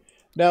okay.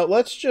 Now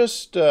let's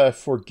just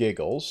for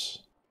giggles,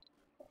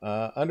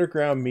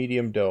 underground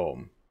medium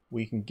dome.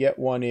 We can get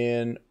one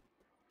in.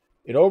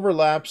 It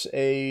overlaps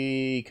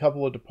a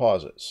couple of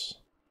deposits.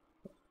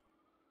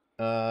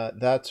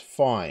 That's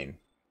fine.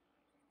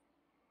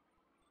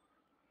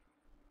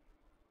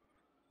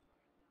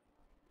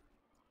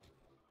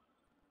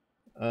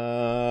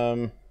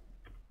 Um,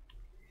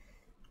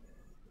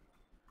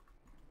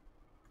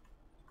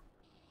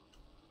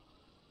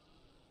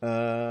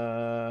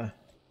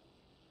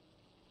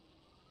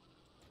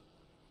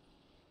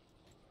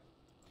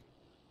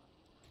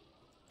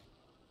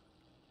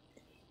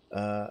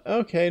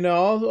 Okay,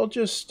 no, I'll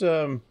just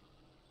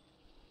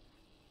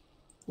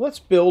let's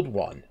build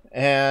one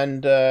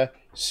and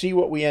see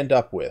what we end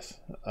up with.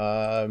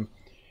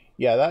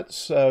 Yeah,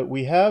 that's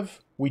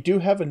we do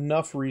have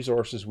enough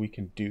resources we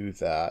can do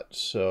that.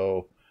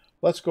 So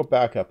let's go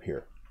back up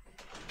here.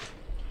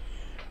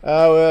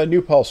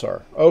 New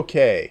pulsar.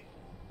 Okay.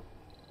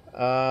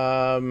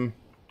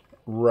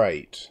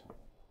 Right.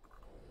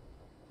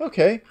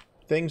 Okay.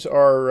 Things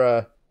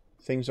are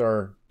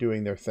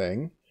doing their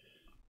thing,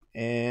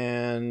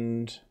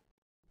 and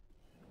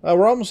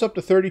we're almost up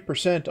to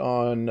 30%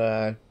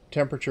 on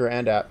temperature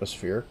and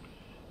atmosphere.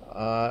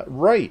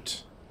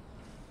 Right.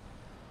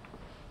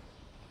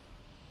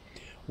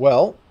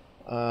 Well,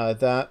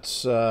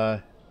 that's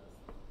got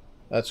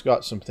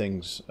some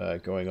things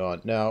going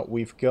on. Now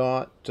we've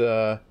got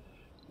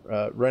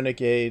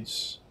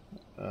renegades.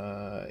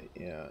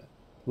 Yeah,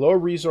 low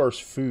resource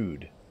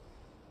food.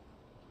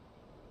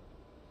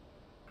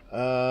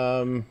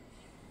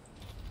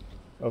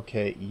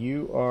 Okay,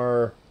 you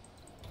are.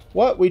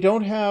 What? We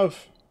don't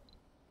have.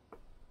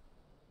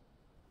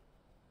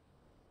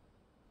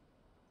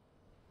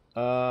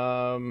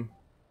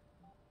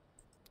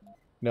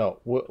 No,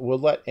 we'll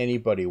let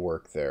anybody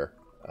work there.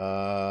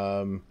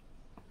 And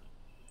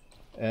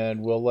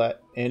we'll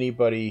let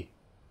anybody...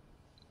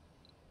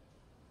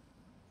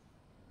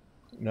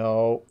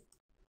 No.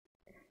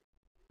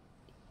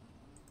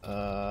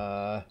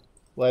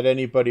 Let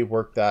anybody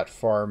work that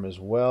farm as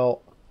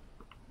well.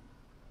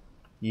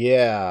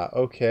 Yeah,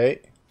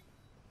 okay.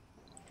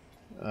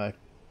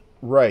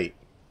 Right.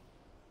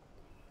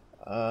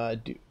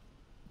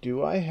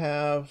 Do I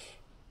have...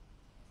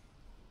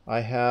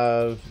 I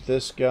have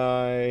this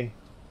guy.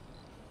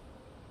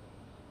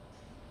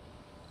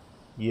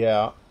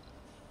 Yeah.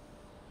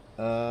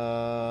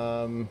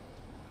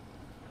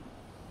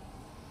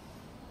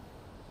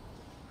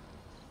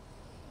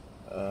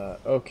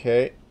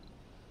 Okay.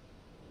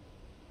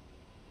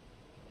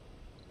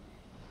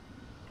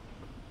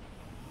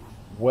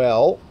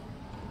 Well.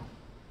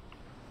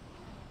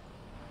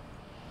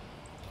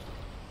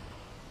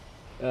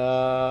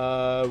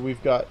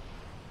 We've got...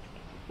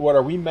 What,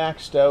 are we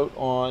maxed out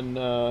on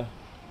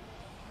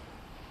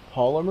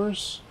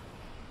polymers?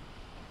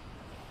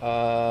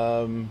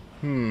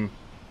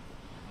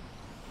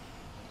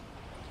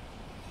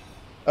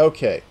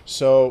 Okay,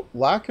 so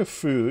lack of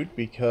food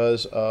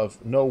because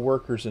of no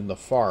workers in the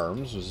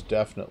farms was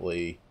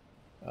definitely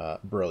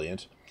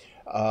brilliant.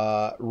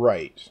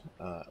 Right.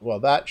 Well,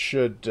 that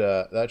should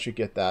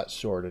get that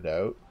sorted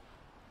out.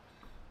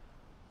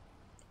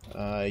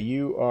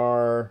 You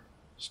are...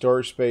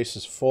 Storage space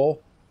is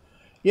full.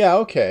 Yeah,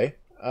 okay.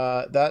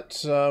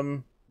 That's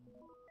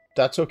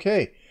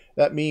okay.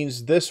 That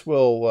means this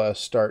will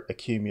start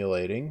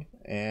accumulating,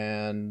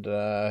 and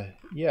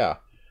yeah,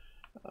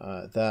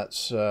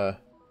 that's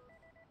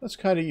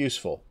kind of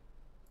useful.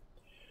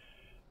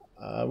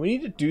 We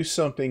need to do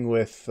something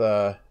with...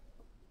 oh,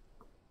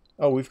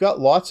 we've got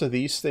lots of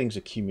these things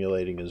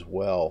accumulating as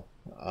well.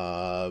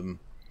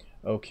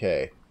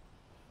 Okay.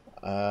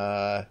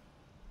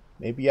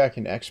 Maybe I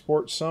can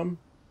export some?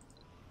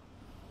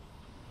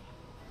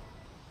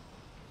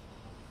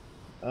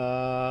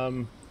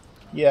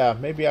 Yeah,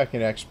 maybe I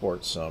can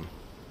export some.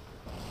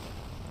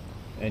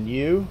 And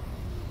you?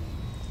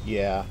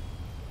 Yeah.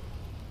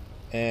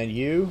 And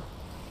you?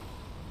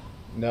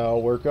 No,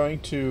 we're going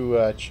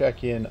to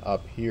check in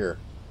up here.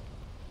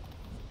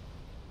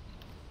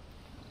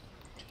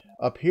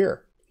 Up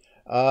here.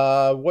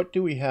 What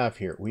do we have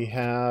here? We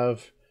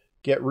have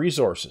get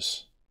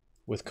resources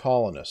with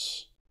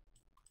colonists.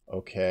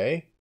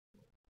 Okay.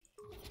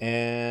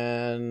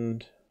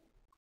 And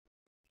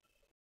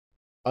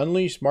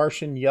unleash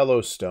Martian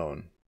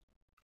Yellowstone.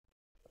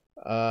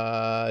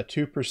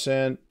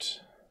 2%.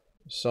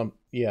 Some...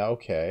 Yeah,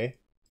 okay.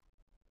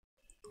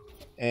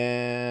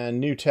 And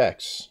new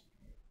techs.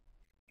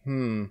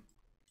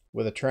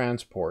 With a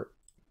transport.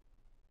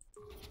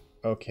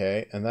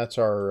 Okay, and that's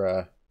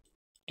our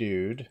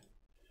dude.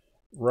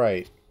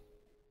 Right.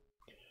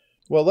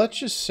 Well, let's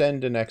just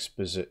send an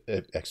expedition.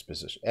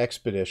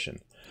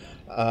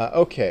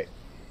 Okay.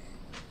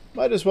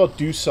 Might as well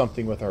do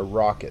something with our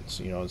rockets,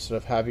 you know, instead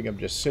of having them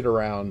just sit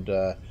around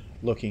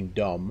looking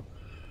dumb.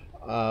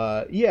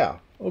 Yeah,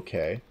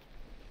 okay.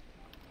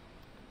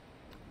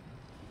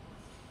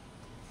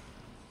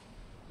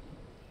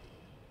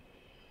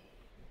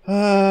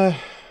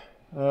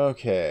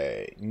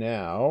 Okay,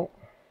 now,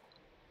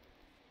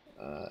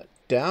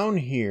 down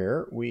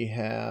here we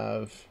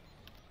have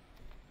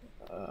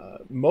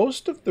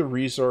most of the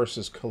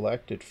resources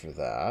collected for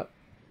that.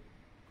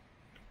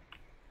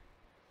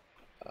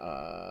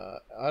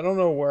 I don't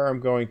know where I'm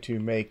going to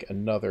make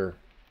another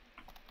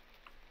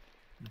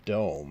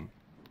dome.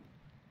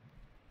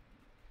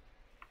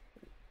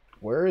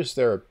 Where is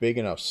there a big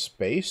enough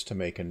space to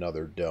make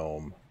another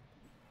dome?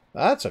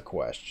 That's a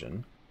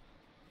question.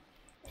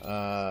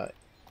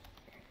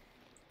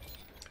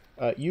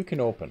 You can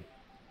open.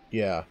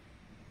 Yeah.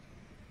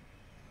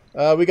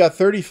 We got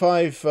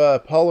 35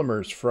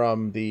 polymers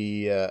from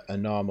the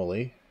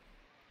anomaly.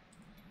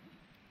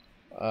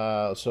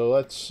 So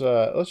let's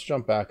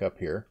jump back up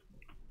here.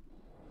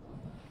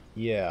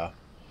 Yeah.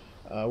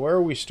 Where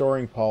are we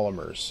storing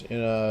polymers?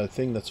 In a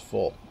thing that's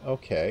full.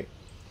 Okay.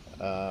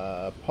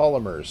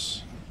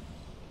 Polymers.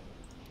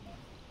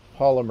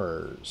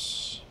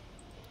 Polymers.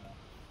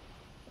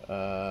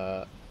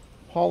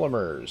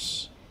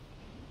 Polymers.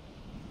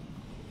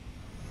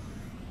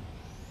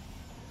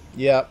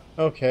 Yep.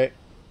 Okay.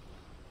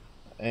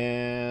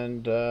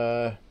 And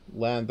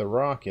land the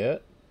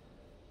rocket.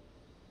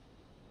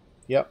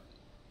 Yep.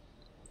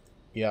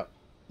 Yep.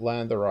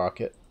 Land the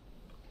rocket.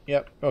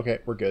 Yep. Okay,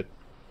 we're good.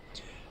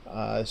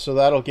 So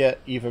that'll get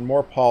even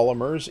more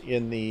polymers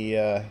in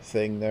the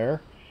thing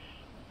there.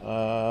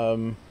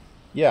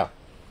 Yeah.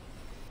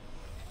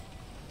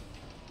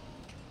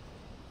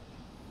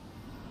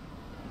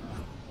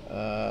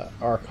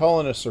 Our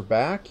colonists are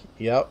back.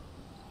 Yep.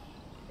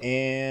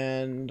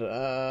 And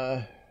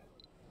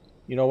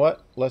you know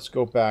what? Let's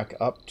go back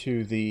up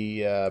to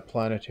the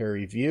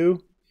planetary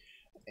view.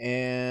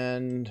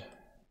 And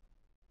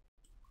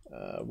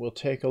we'll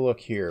take a look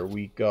here.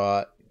 We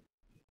got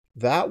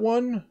that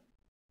one.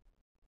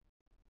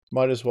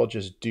 Might as well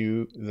just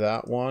do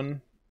that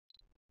one.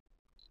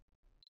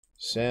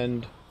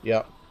 Send.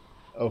 Yep.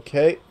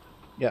 Okay.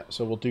 Yeah,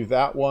 so we'll do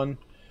that one.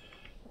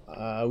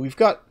 We've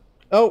got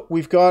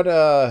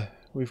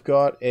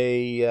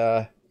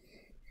a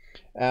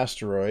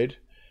asteroid.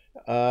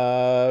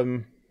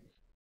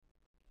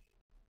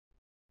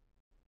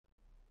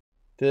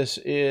 This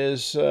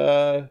is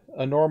a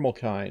normal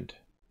kind.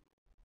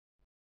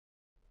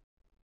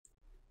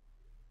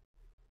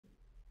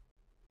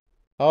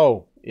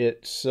 Oh,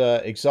 it's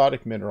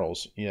exotic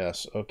minerals.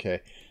 Yes, okay.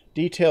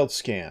 Detailed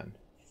scan.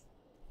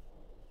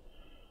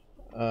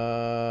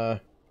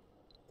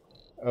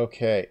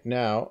 Okay,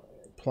 now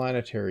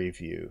planetary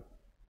view.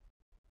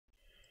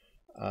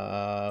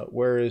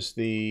 Where is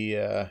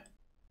the...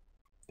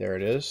 there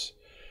it is.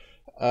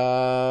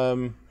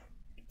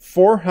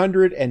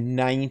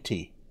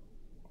 490.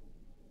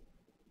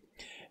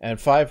 And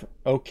 5...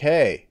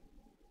 Okay.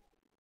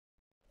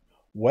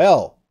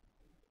 Well,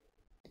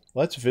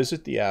 let's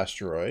visit the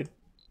asteroid.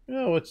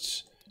 No,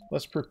 let's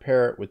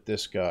prepare it with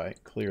this guy.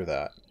 Clear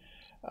that.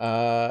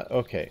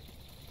 Okay.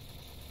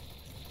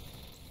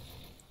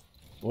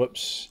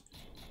 Whoops.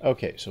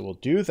 Okay, so we'll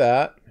do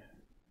that.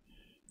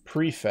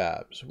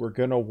 Prefabs. We're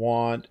going to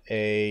want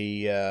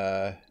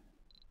a...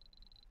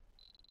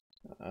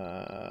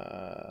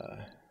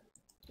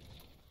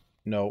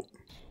 no.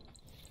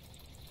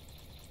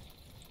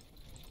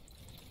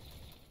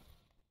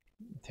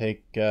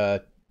 Take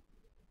 10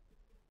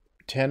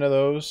 of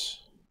those,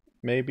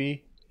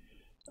 maybe.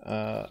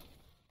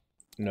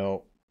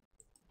 No.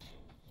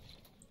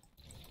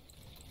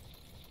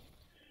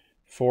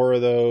 4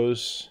 of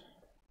those.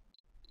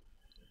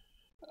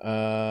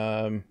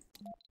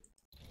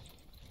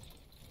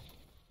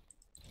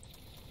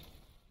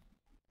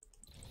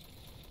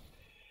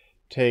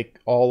 Take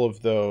all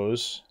of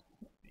those.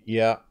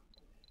 Yeah.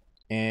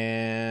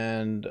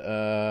 And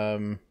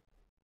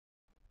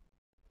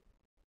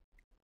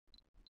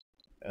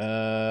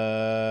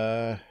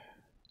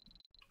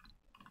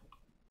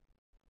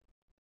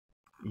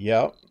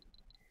yep.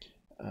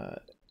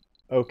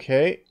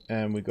 Okay,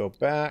 and we go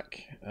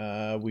back.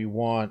 We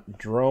want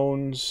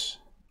drones.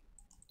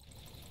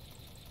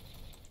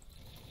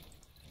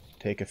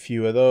 Take a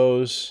few of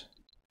those.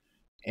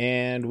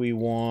 And we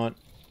want...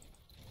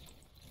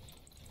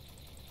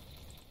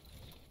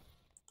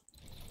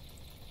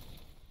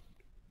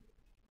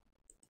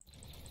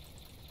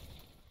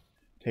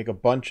 take a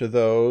bunch of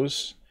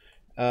those.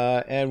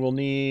 And we'll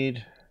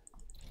need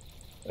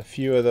a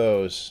few of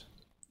those.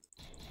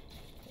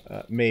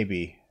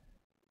 Maybe.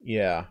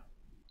 Yeah.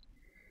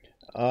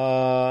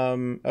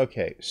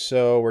 Okay,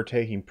 so we're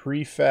taking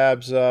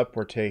prefabs up.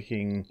 We're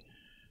taking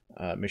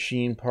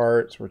machine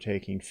parts. We're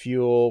taking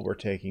fuel. We're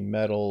taking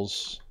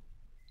metals.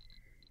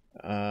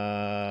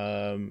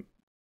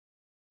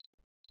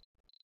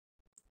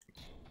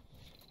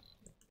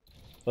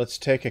 Let's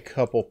take a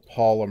couple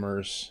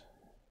polymers.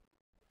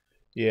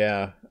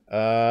 Yeah.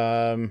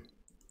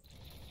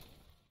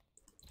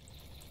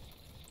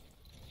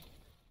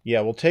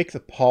 Yeah, we'll take the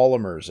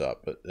polymers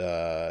up. But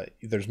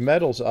there's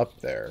metals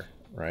up there,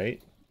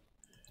 right?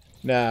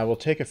 Nah, we'll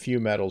take a few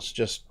metals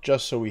just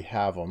so we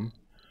have them.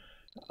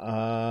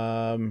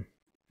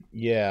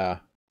 Yeah.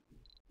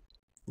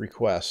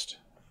 Request.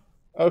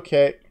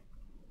 Okay.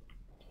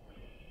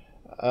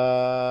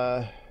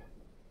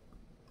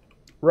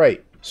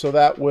 Right. So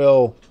that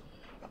will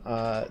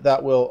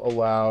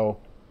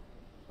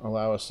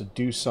allow us to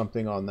do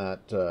something on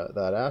that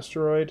that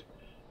asteroid.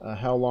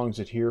 How long is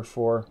it here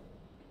for?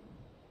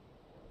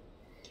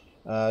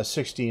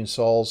 16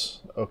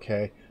 sols.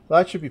 Okay.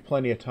 Well, that should be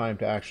plenty of time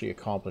to actually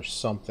accomplish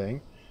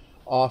something.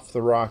 Off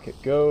the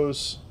rocket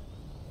goes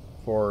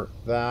for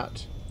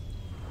that.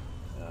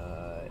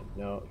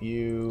 No,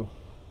 you...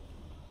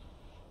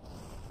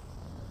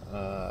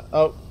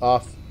 oh,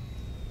 off.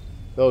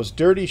 Those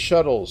dirty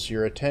shuttles.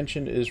 Your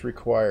attention is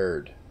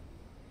required.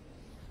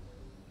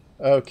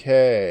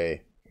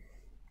 Okay.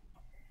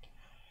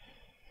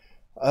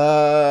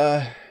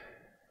 Uh,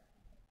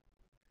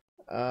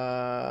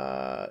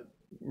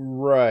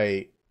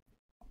 right.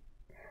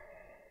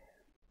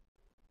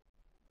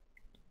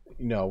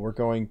 No, we're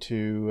going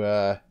to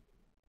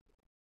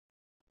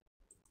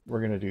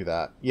do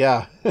that.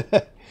 Yeah.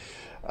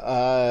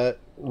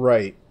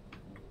 Right.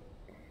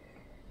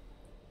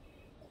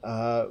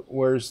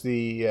 Where's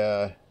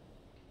the,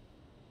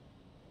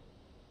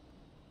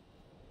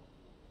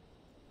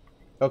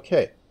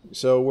 okay.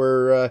 So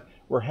we're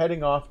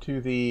heading off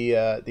to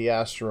the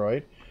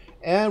asteroid.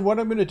 And what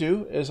I'm going to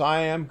do is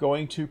I am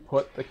going to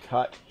put the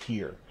cut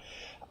here.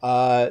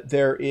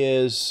 There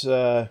is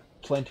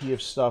plenty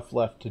of stuff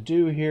left to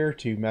do here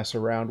to mess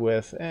around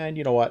with, and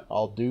you know what?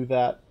 I'll do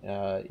that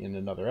in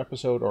another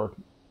episode,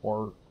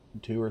 or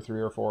two or three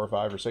or four or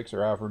five or six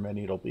or however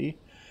many it'll be.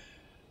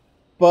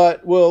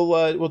 But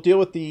we'll deal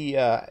with the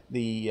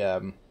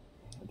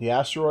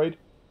asteroid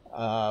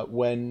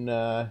when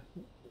the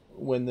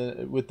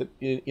with the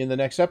in the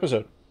next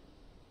episode.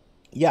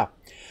 Yeah.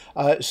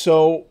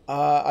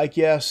 I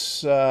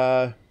guess.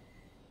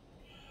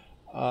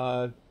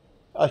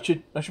 I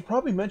should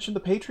probably mention the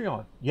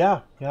Patreon.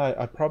 Yeah,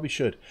 I probably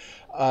should.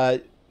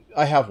 I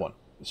have one.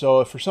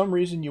 So if for some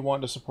reason you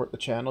want to support the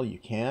channel, you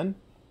can,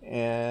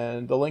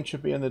 and the link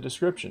should be in the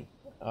description.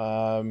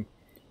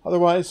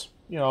 Otherwise,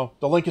 the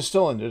link is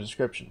still in the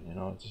description.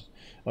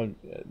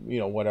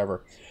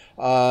 Whatever.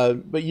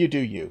 But you do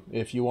you.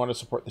 If you want to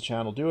support the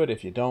channel, do it.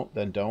 If you don't,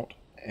 then don't.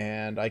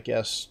 And I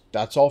guess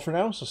that's all for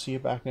now. So see you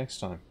back next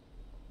time.